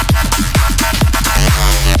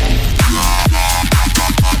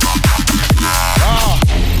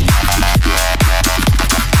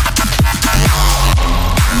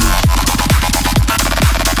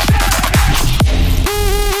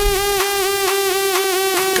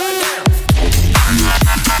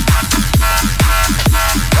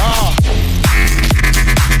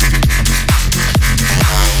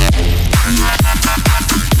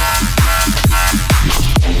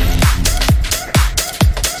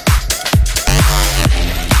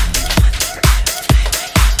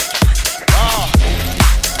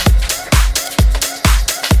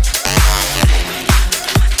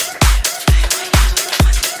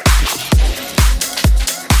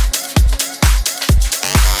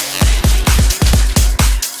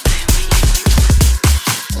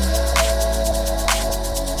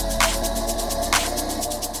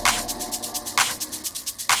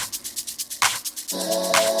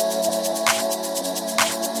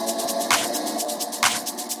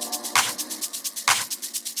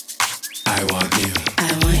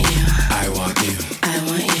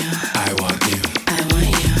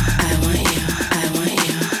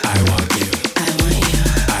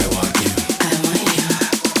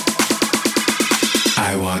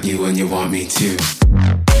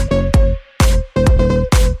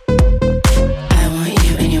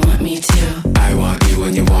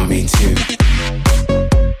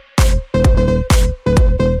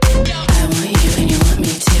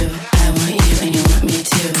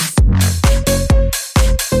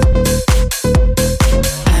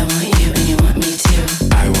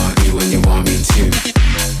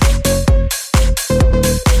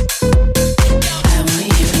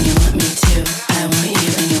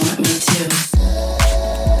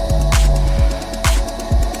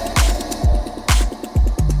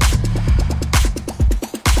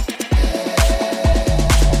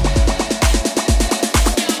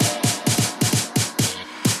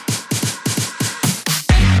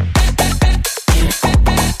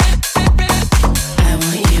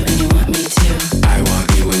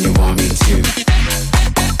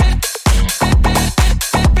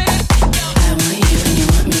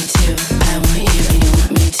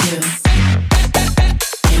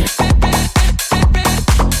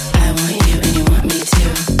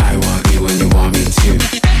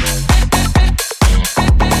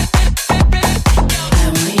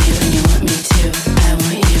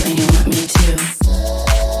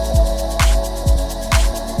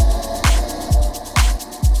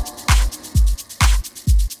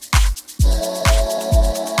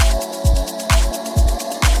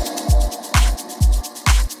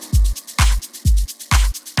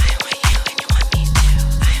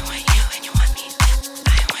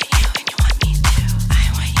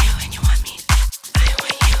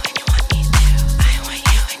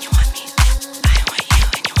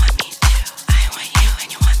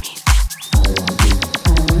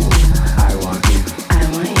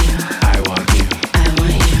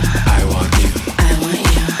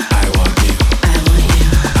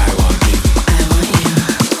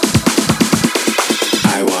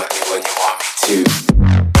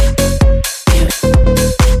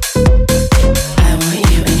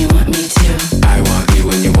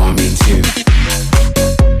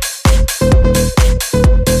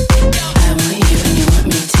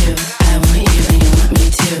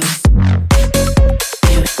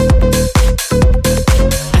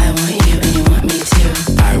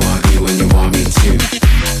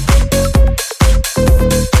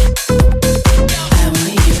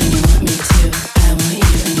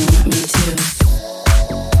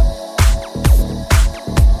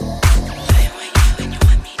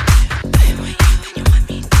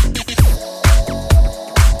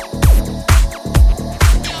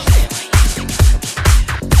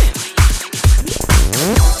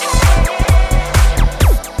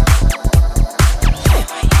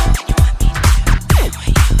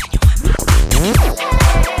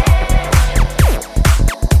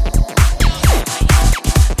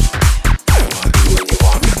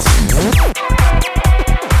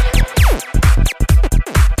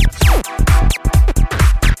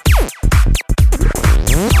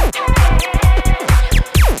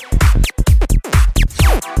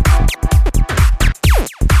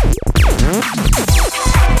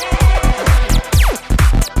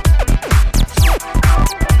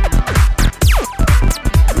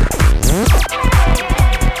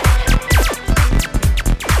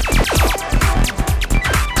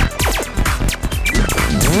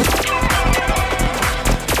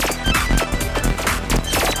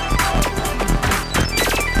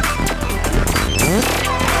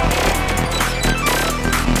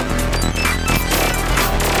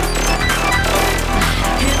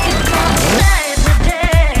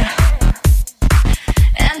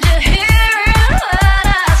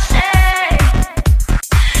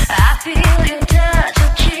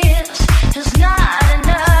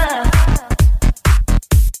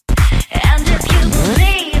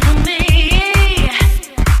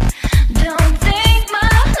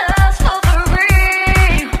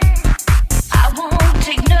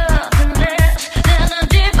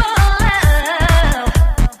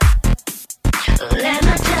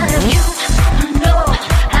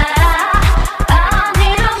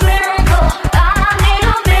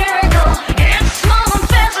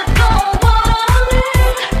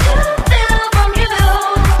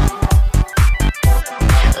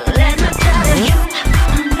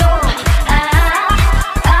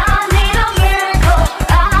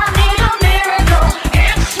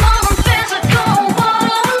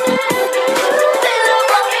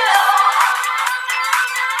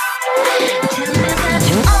 Let me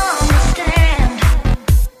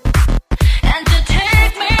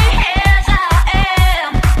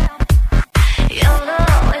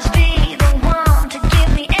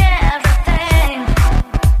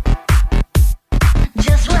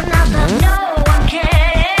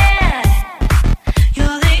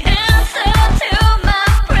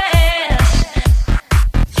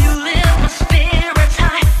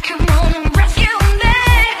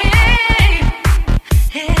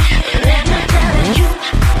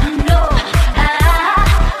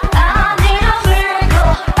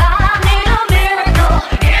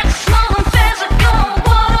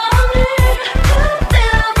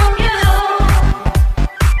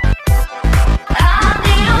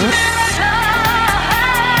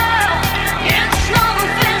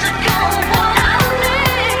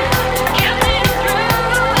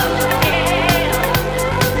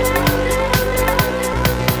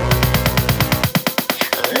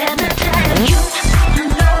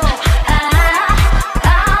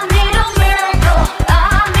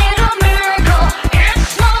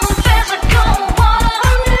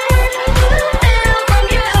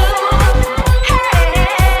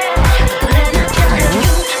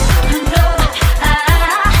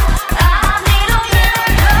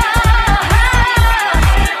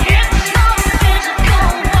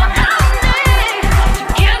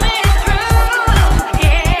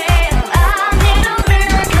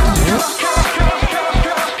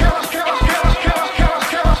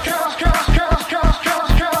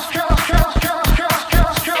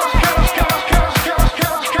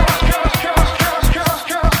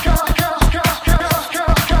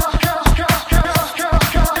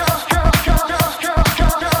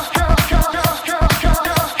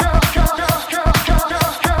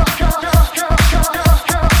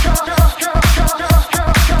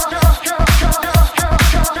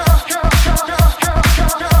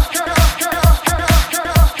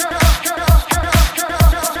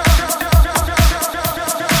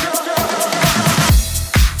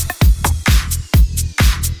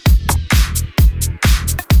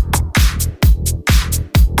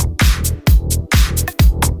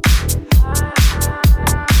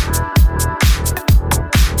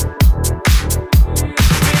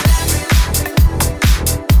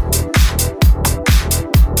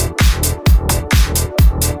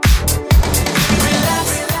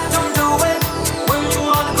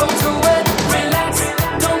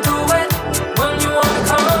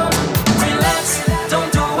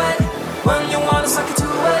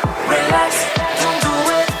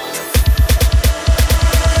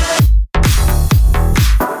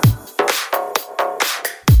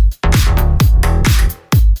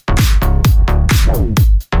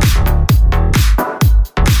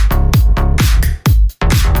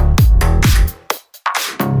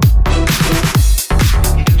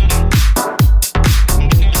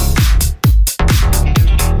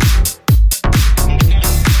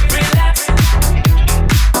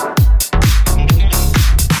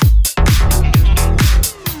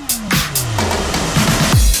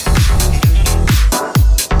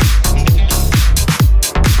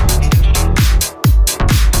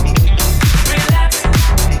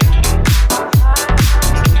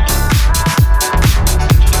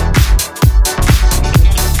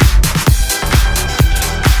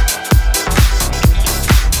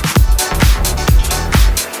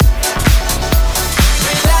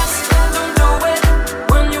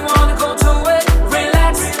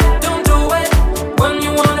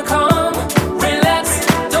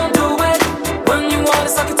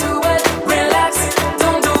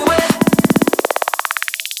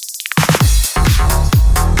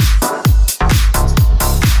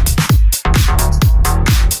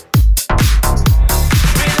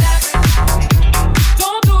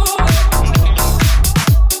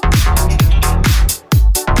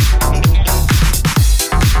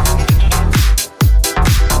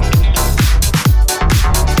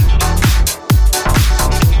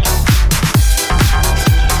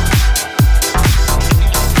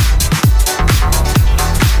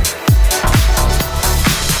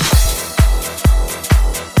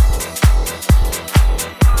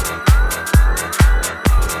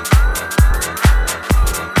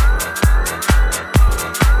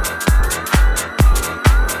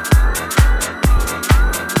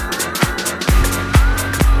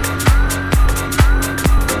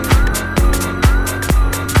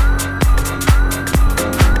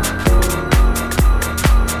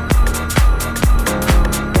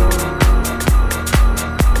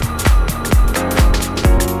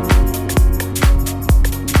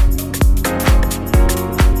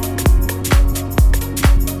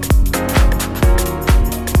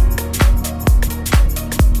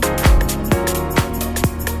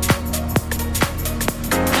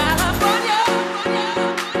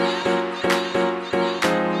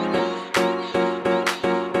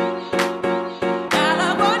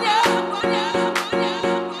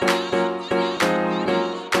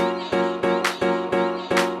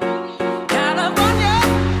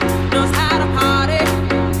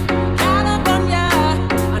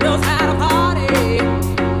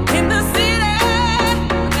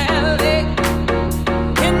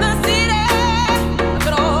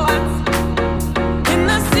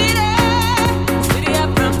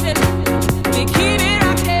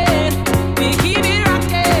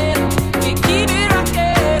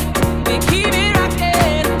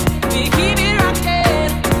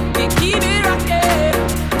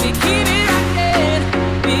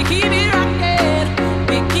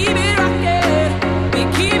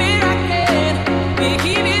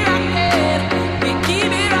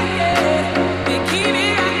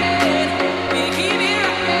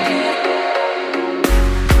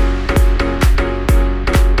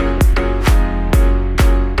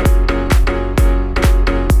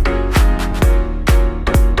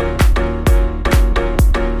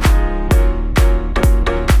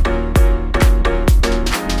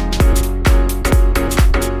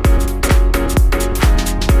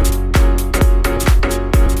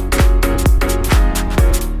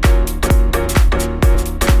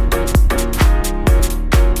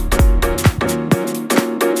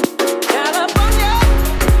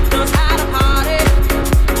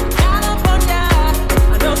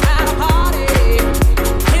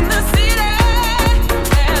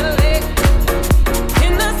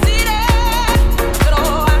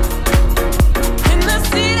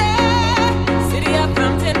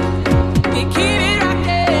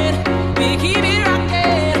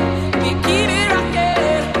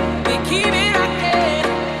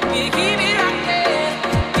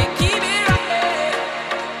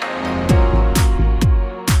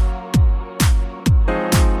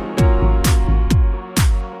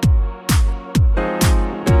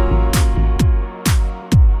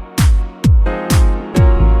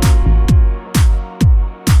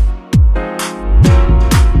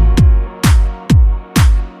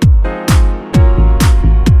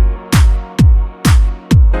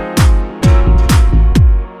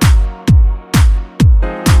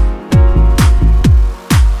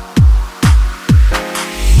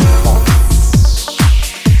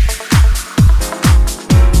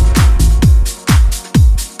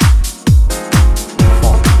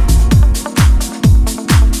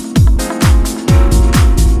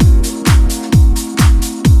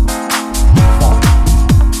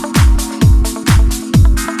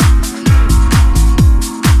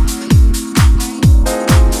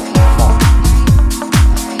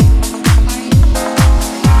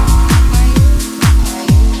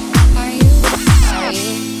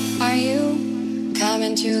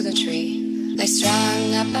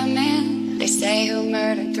a man, they say, who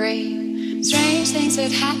murdered 3. Strange things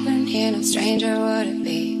that happen here, no stranger would it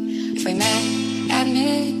be if we met at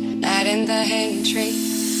midnight in the hanging tree.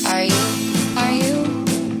 Are you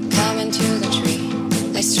coming to the tree?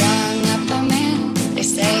 They strung up a man, they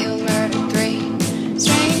say, who murdered 3.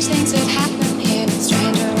 Strange things that happen here, no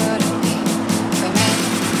stranger would it be if we met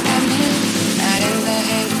at midnight in the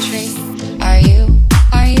hanging tree. Are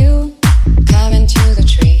you coming to the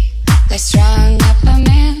tree? They strung up a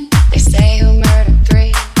man, they say, who murdered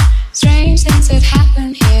 3. Strange things that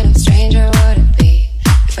happen here, no stranger would it be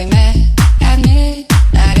if we met at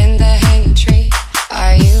midnight in the hanging tree.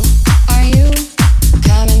 Are you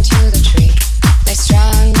coming to the tree? They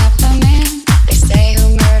strung up a man, they say, who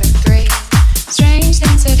murdered 3. Strange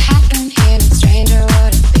things that happen here, no stranger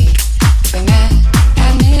would it be if we met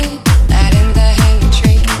at midnight in the hanging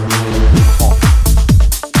tree.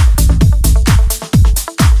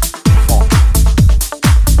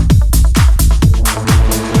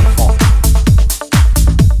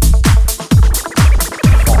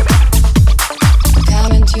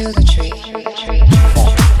 Coming to the tree.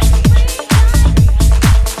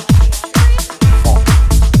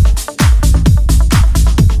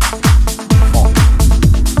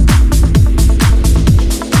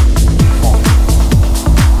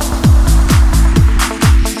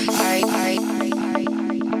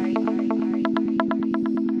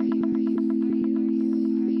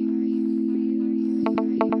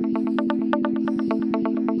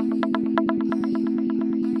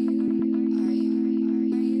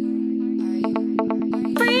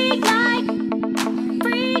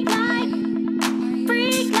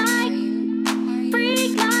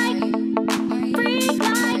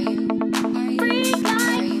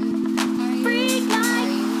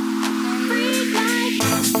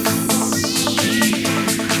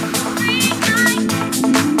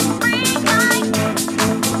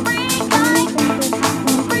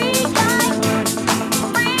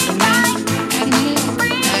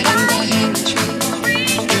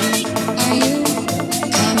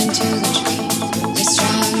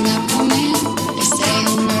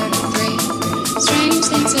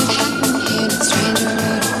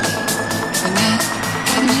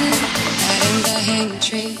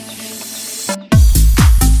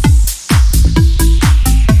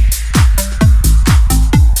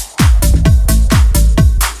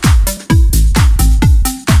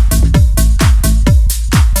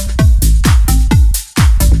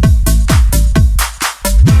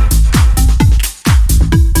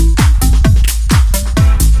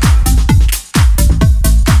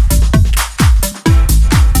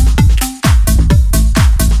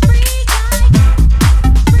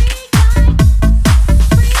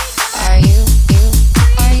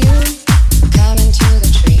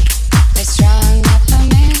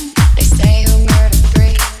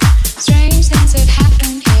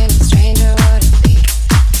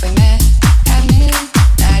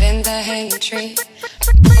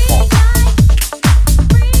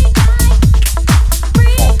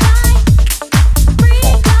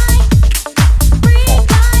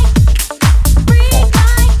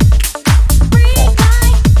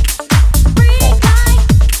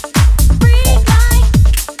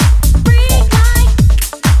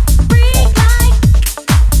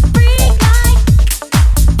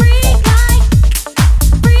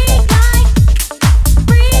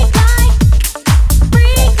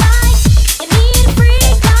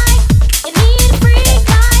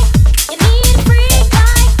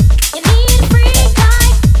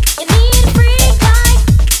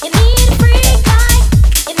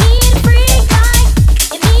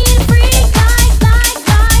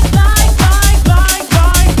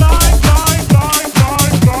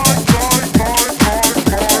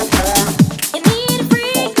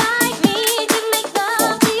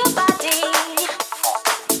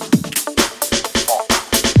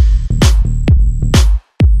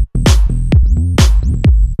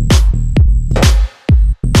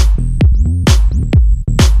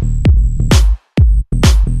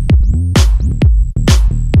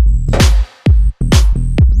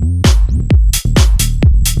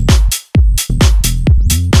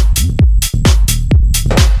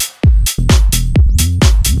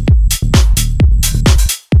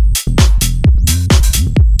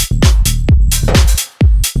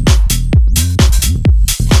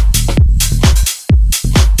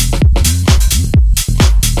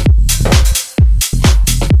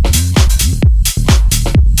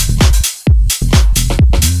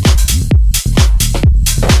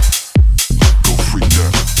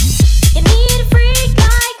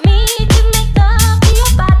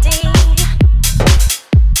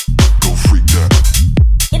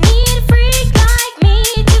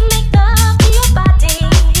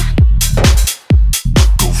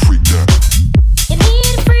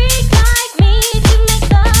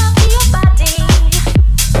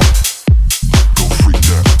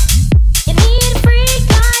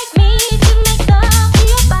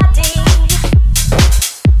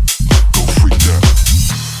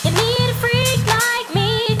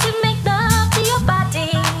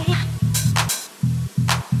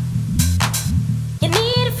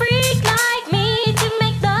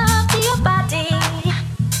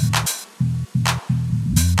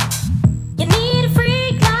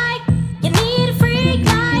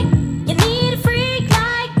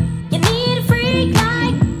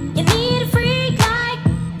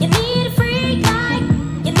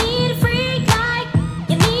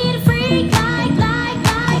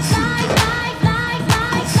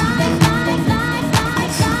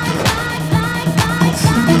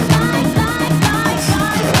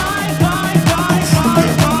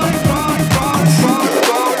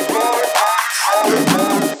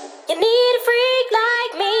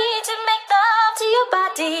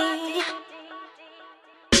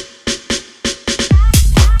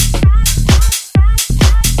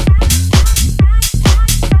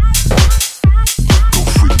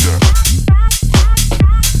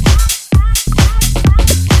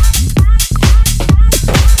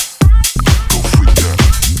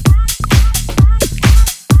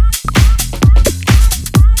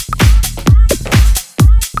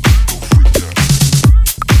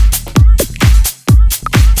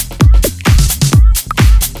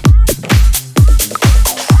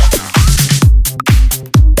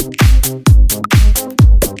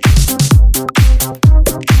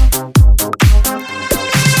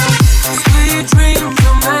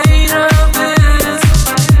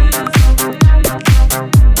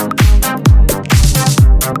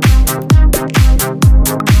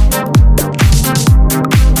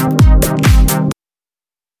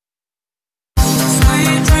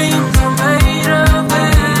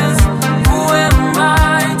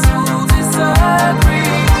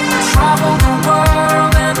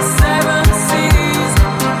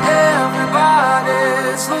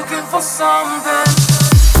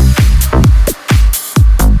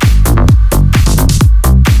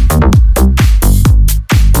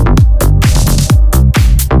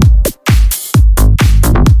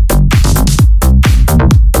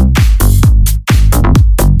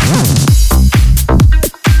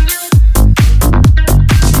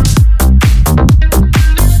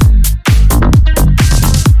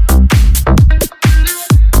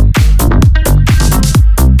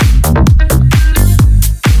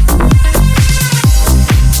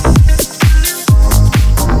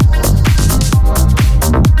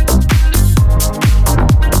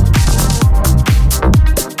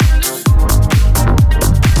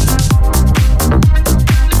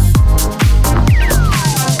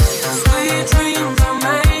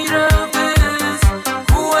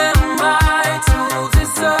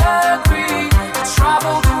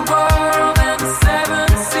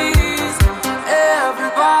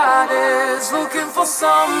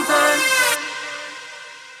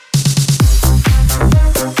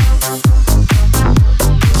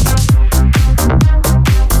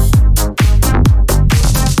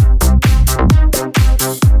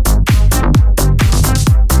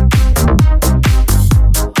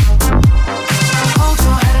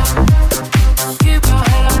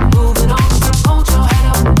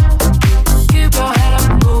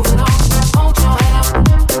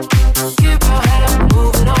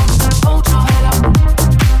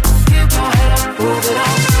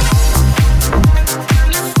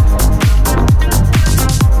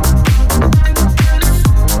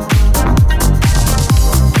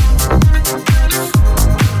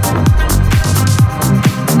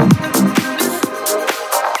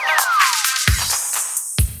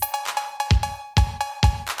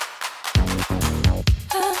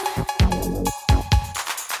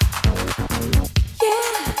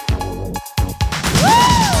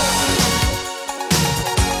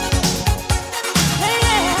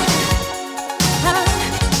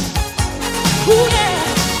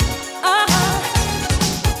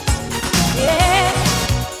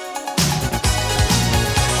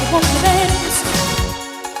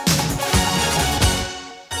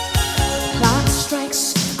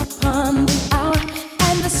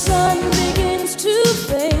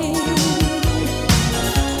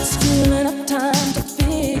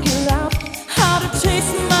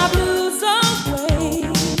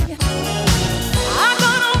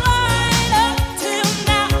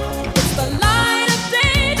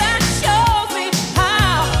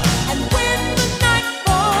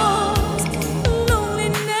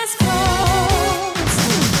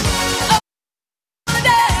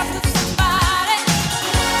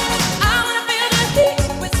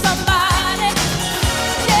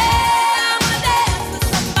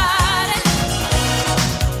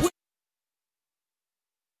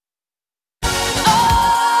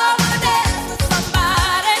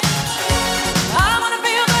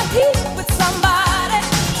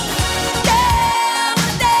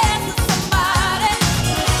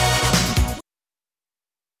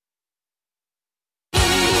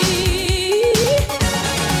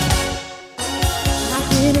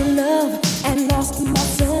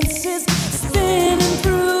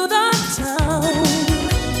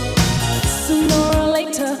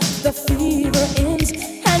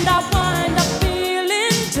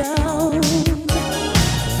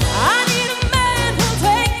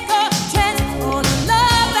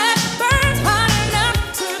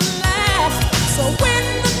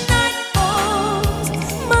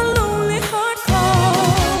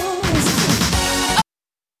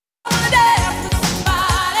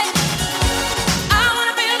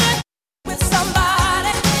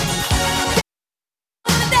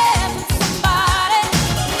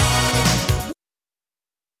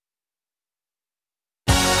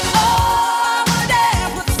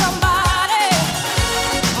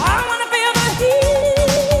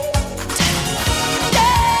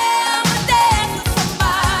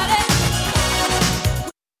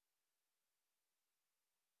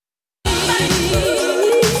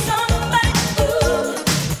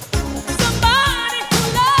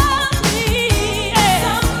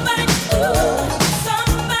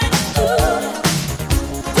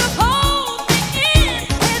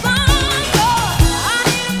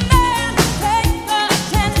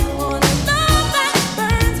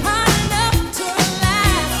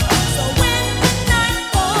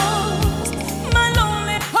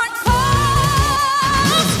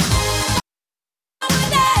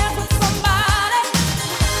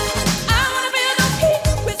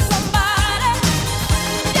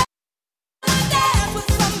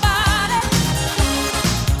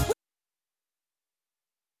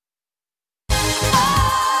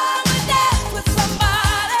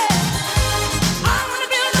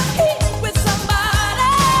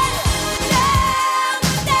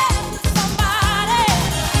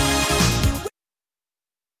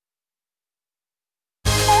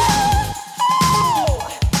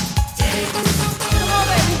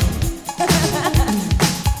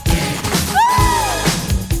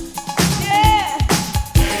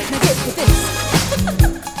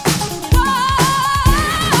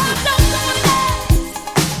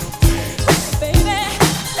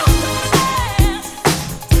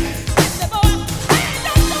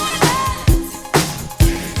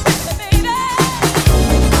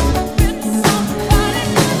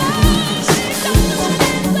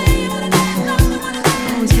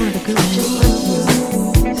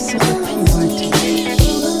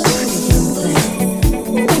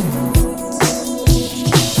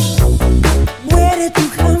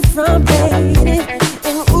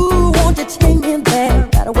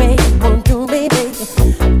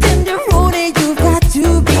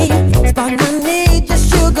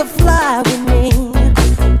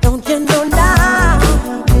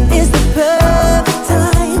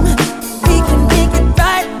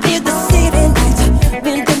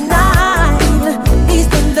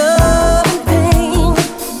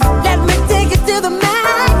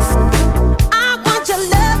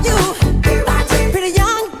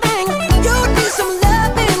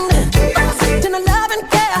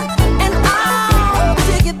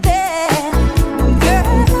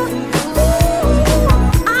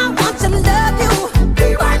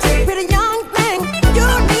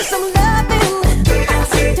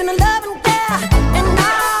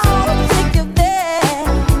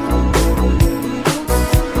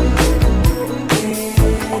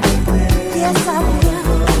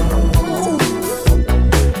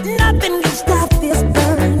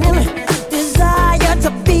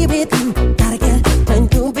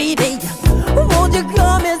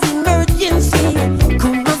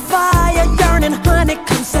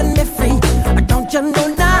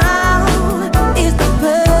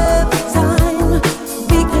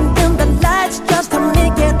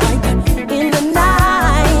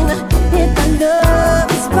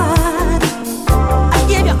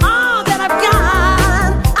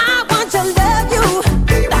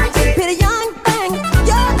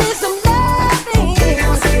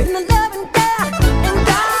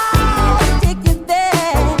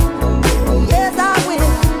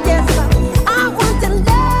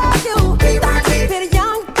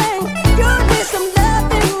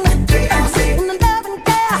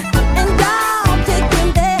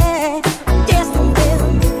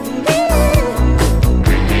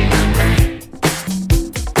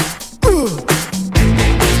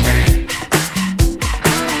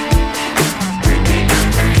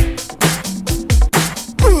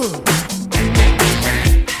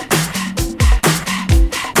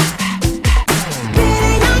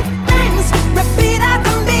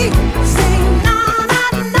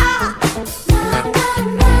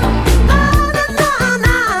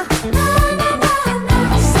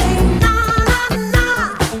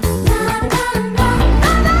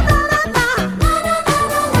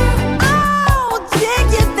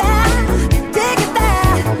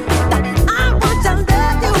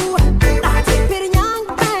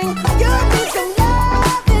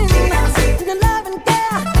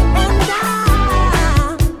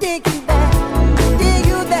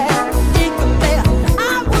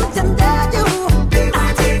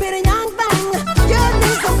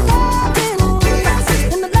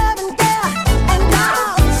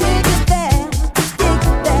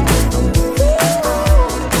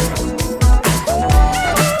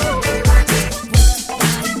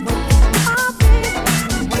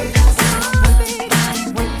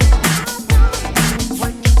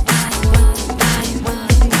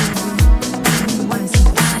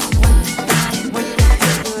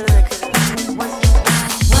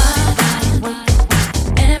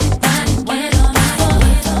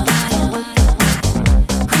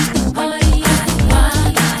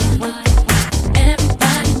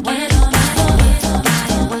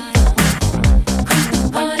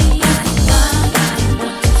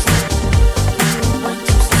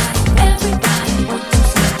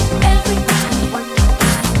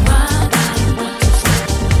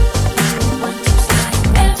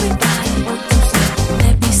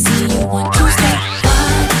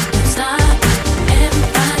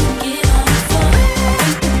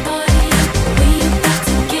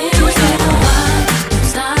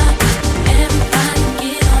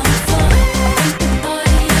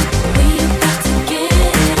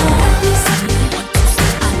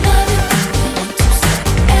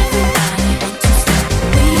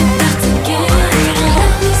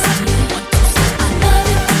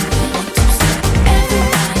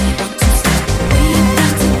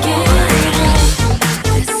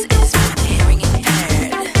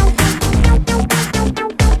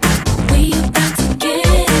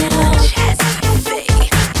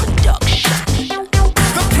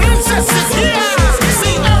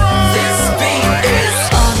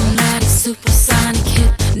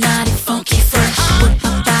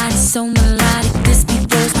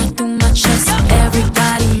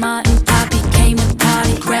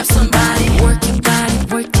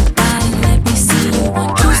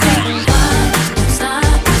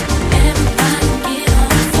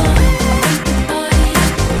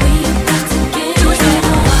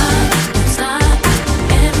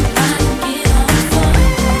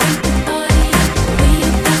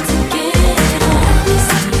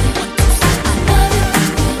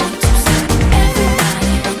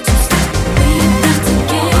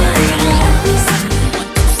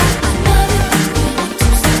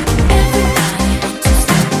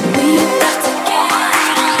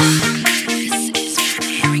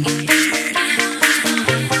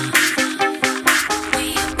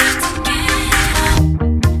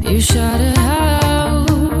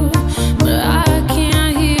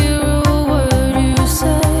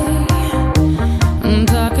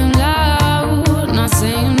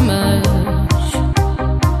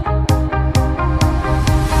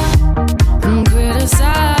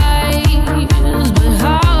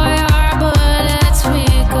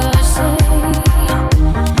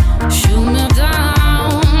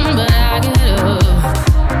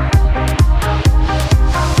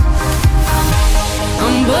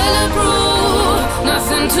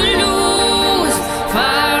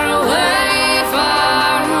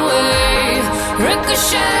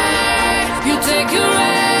 Ricochet, you take your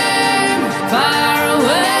aim far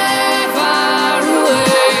away, far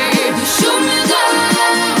away. You shoot me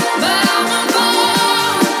down, but I won't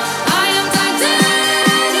fall. I am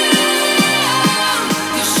titanium.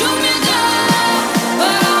 You shoot me down,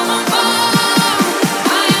 but I won't fall.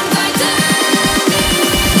 I am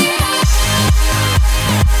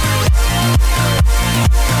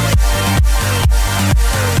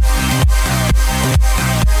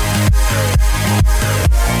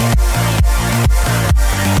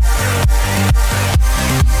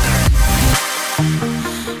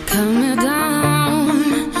coming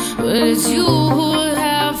down, but it's you who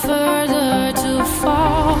have further to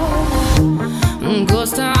fall.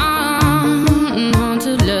 Ghost town,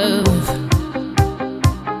 haunted love.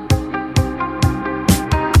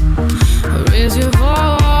 Raise your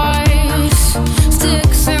voice,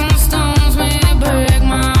 sticks and stones may break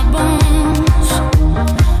my bones.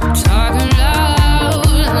 Talking loud,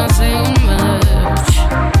 not saying much.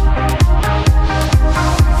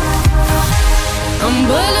 I'm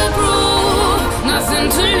bulletproof, nothing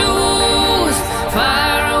to lose.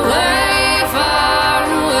 Far away, far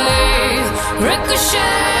away.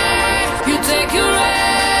 Ricochet, you take your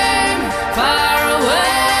aim. Far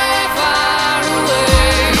away, far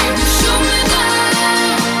away. You shoot me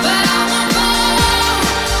down, but I won't fall.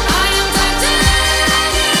 I am titanium.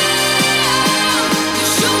 You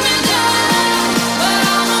shoot me down, but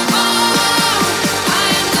I won't fall. I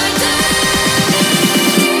am titanium.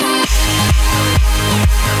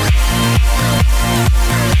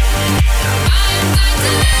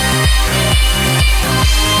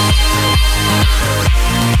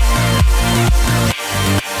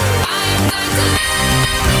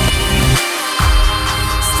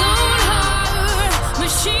 Stone heart,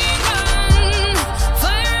 machine gun,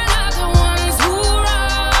 firing at the ones who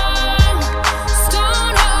run.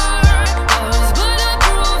 Stone heart, those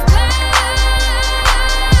bulletproof glass.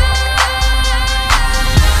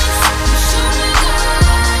 You shoot me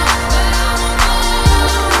down, but I won't fall.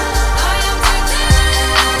 I am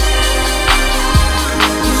titanium.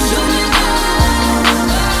 You shoot me down,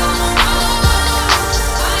 but I won't fall.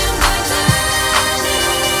 I am titanium.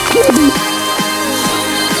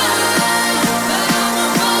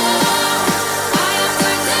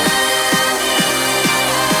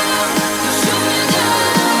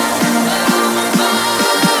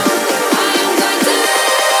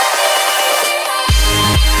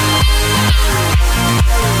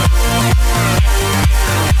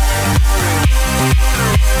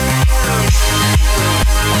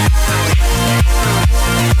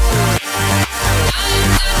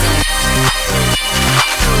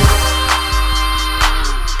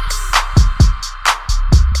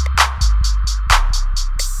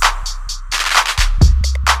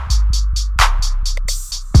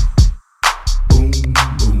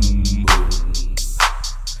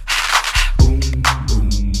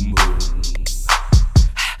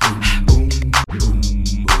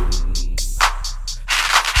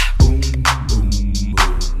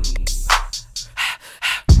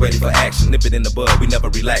 Ready for action, nip it in the bud, we never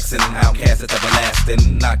relaxing. Outcast, it's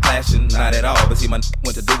everlasting, not clashing, not at all. But see, my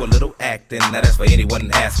want to do a little acting. Now that's for anyone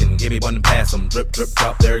asking. Give me one and pass 'em. Drip, drip,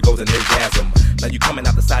 drop, there it goes an orgasm. Now you coming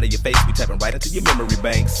out the side of your face, we tapping right into your memory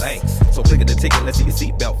banks. Thanks. So click at the ticket, let's see your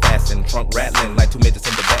seatbelt fasten. Trunk rattling like two midgets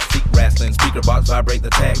in the back seat wrestling. Speaker box vibrate the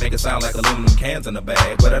tag, make it sound like aluminum cans in a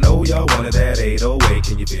bag. But I know y'all wanted that 808,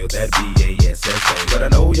 can you feel that BASS? But I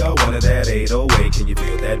know y'all wanted that 808, can you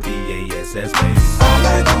feel that BASS? I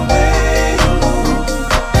like the way you move.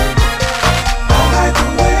 I like the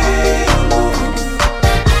way you move.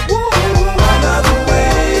 Woo, I love the way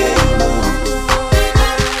you move.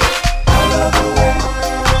 I love the way.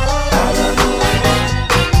 I love the way.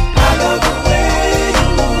 I love the way you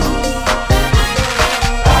move.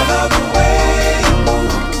 I love the way you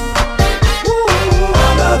move. Woo, I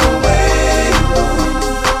love the way you move.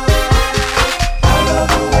 I love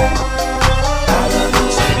the way. I love the way.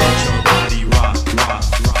 So let your body rock, rock,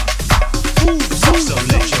 rock. So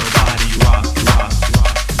let your body rock, rock,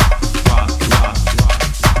 rock.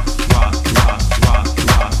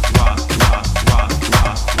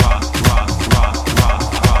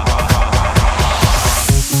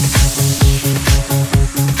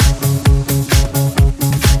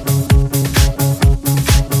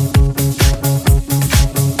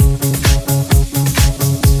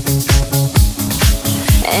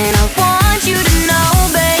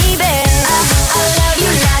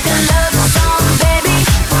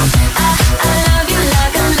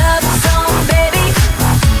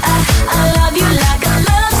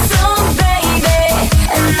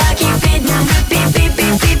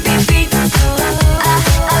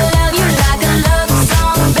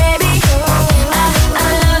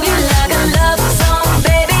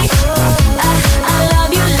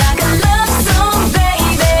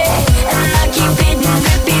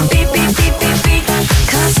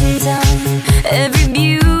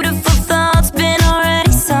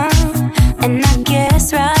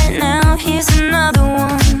 best right now. Here's another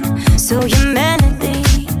one. So humanity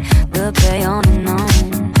will play on and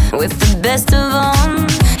on with the best of them.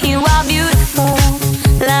 You are beautiful,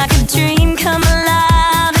 like a dream come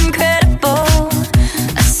alive, incredible,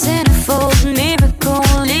 a centerfold miracle,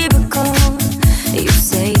 lyrical. You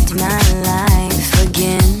saved my life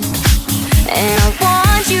again, and I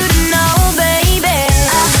want you to know, baby,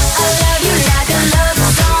 I love you like a love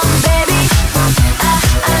song, baby.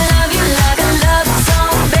 I love you like a love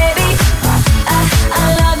song, baby. I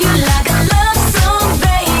love you like a love song,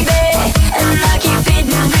 baby. And I keep it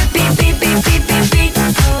repeat, beat, beat, beat, beat, beat.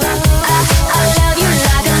 I love you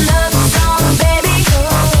like a love song, baby.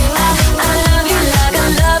 I love you like a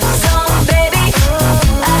love song, baby.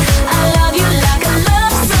 I love you like a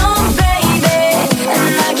love song, baby.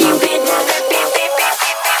 And I keep it repeat, beat, beat, beat,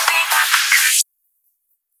 beat, beat.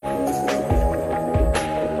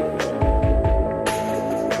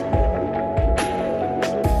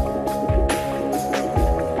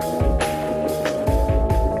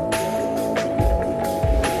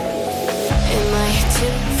 Am I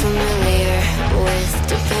too familiar with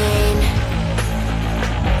the pain?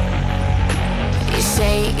 You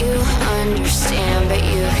say you understand, but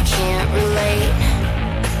you can't relate.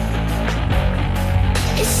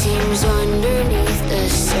 It seems underneath the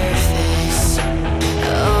surface,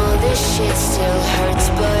 all this shit still hurts,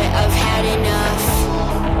 but I've had enough.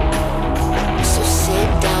 So sit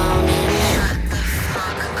down and shut the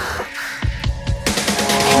fuck up.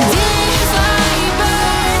 And if I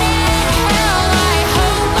burn in hell, I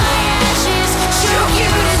hope my ashes choke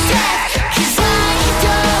you to death. 'Cause I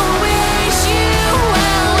don't wish you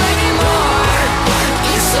well anymore.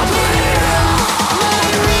 It's so bitter. My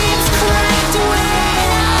ribs cracked when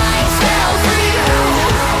I fell for you.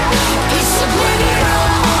 It's so bitter.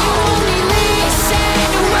 You only listen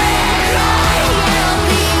when I yell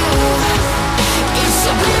at you. It's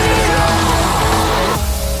so bitter.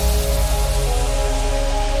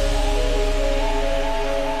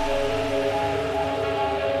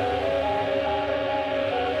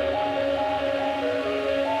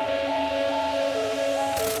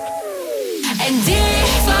 And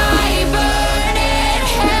if I burn in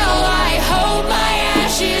hell, I hope my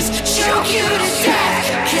ashes choke you to death.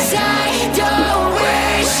 'Cause I don't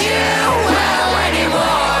wish you well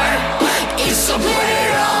anymore. It's so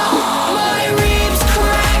bitter. My ribs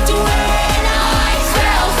cracked when I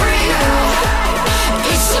fell for you.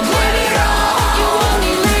 It's so bitter. You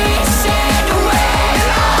only listen when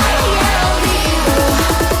I yell at you.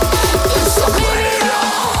 It's so bitter.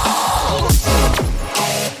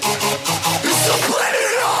 It's so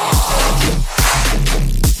bitter.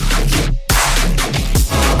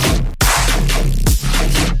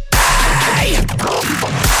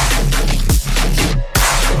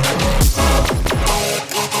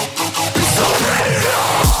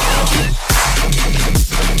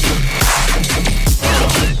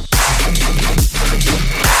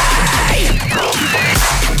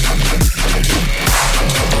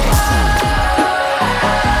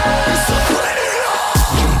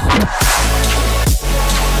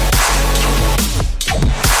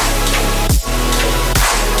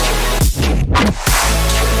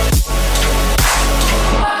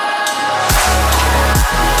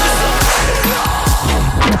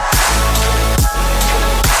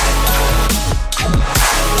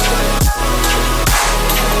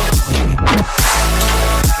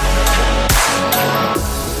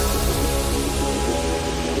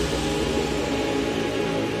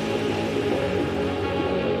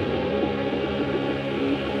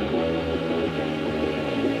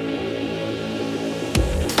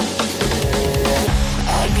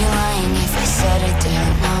 I'd be lying if I said I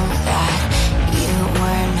didn't know that you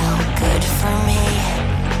were no good for me.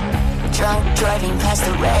 Drunk driving past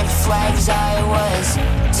the red flags, I was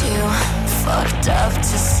too fucked up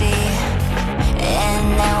to see. And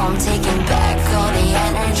now I'm taking back all the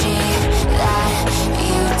energy that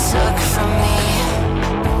you took from me.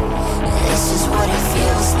 This is what it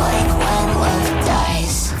feels like when love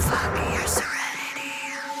dies. Fuck your serenity.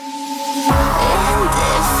 And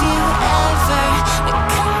if you ever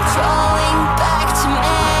come crawling back to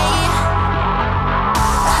me,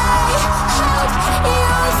 I hope you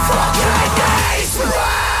fucking days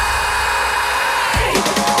right.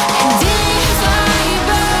 And if I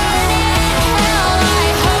burn in hell, I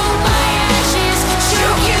hope my ashes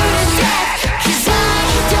choke you to death. 'Cause I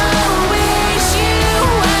don't wish you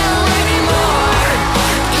well anymore.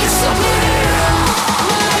 It's so bitter.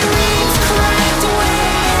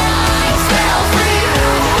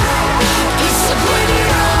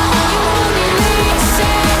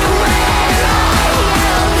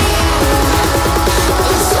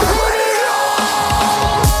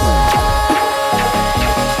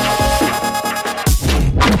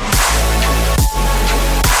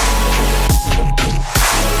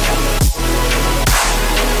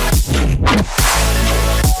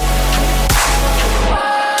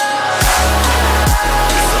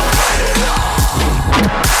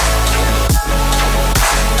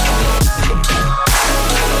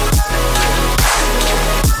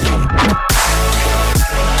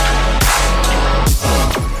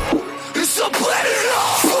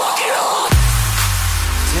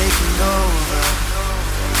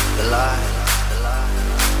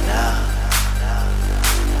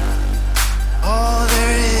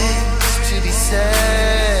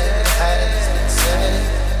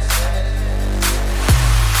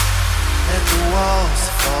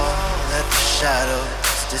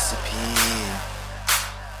 shadows disappear.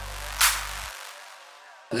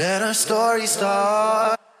 Let our story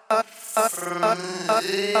start.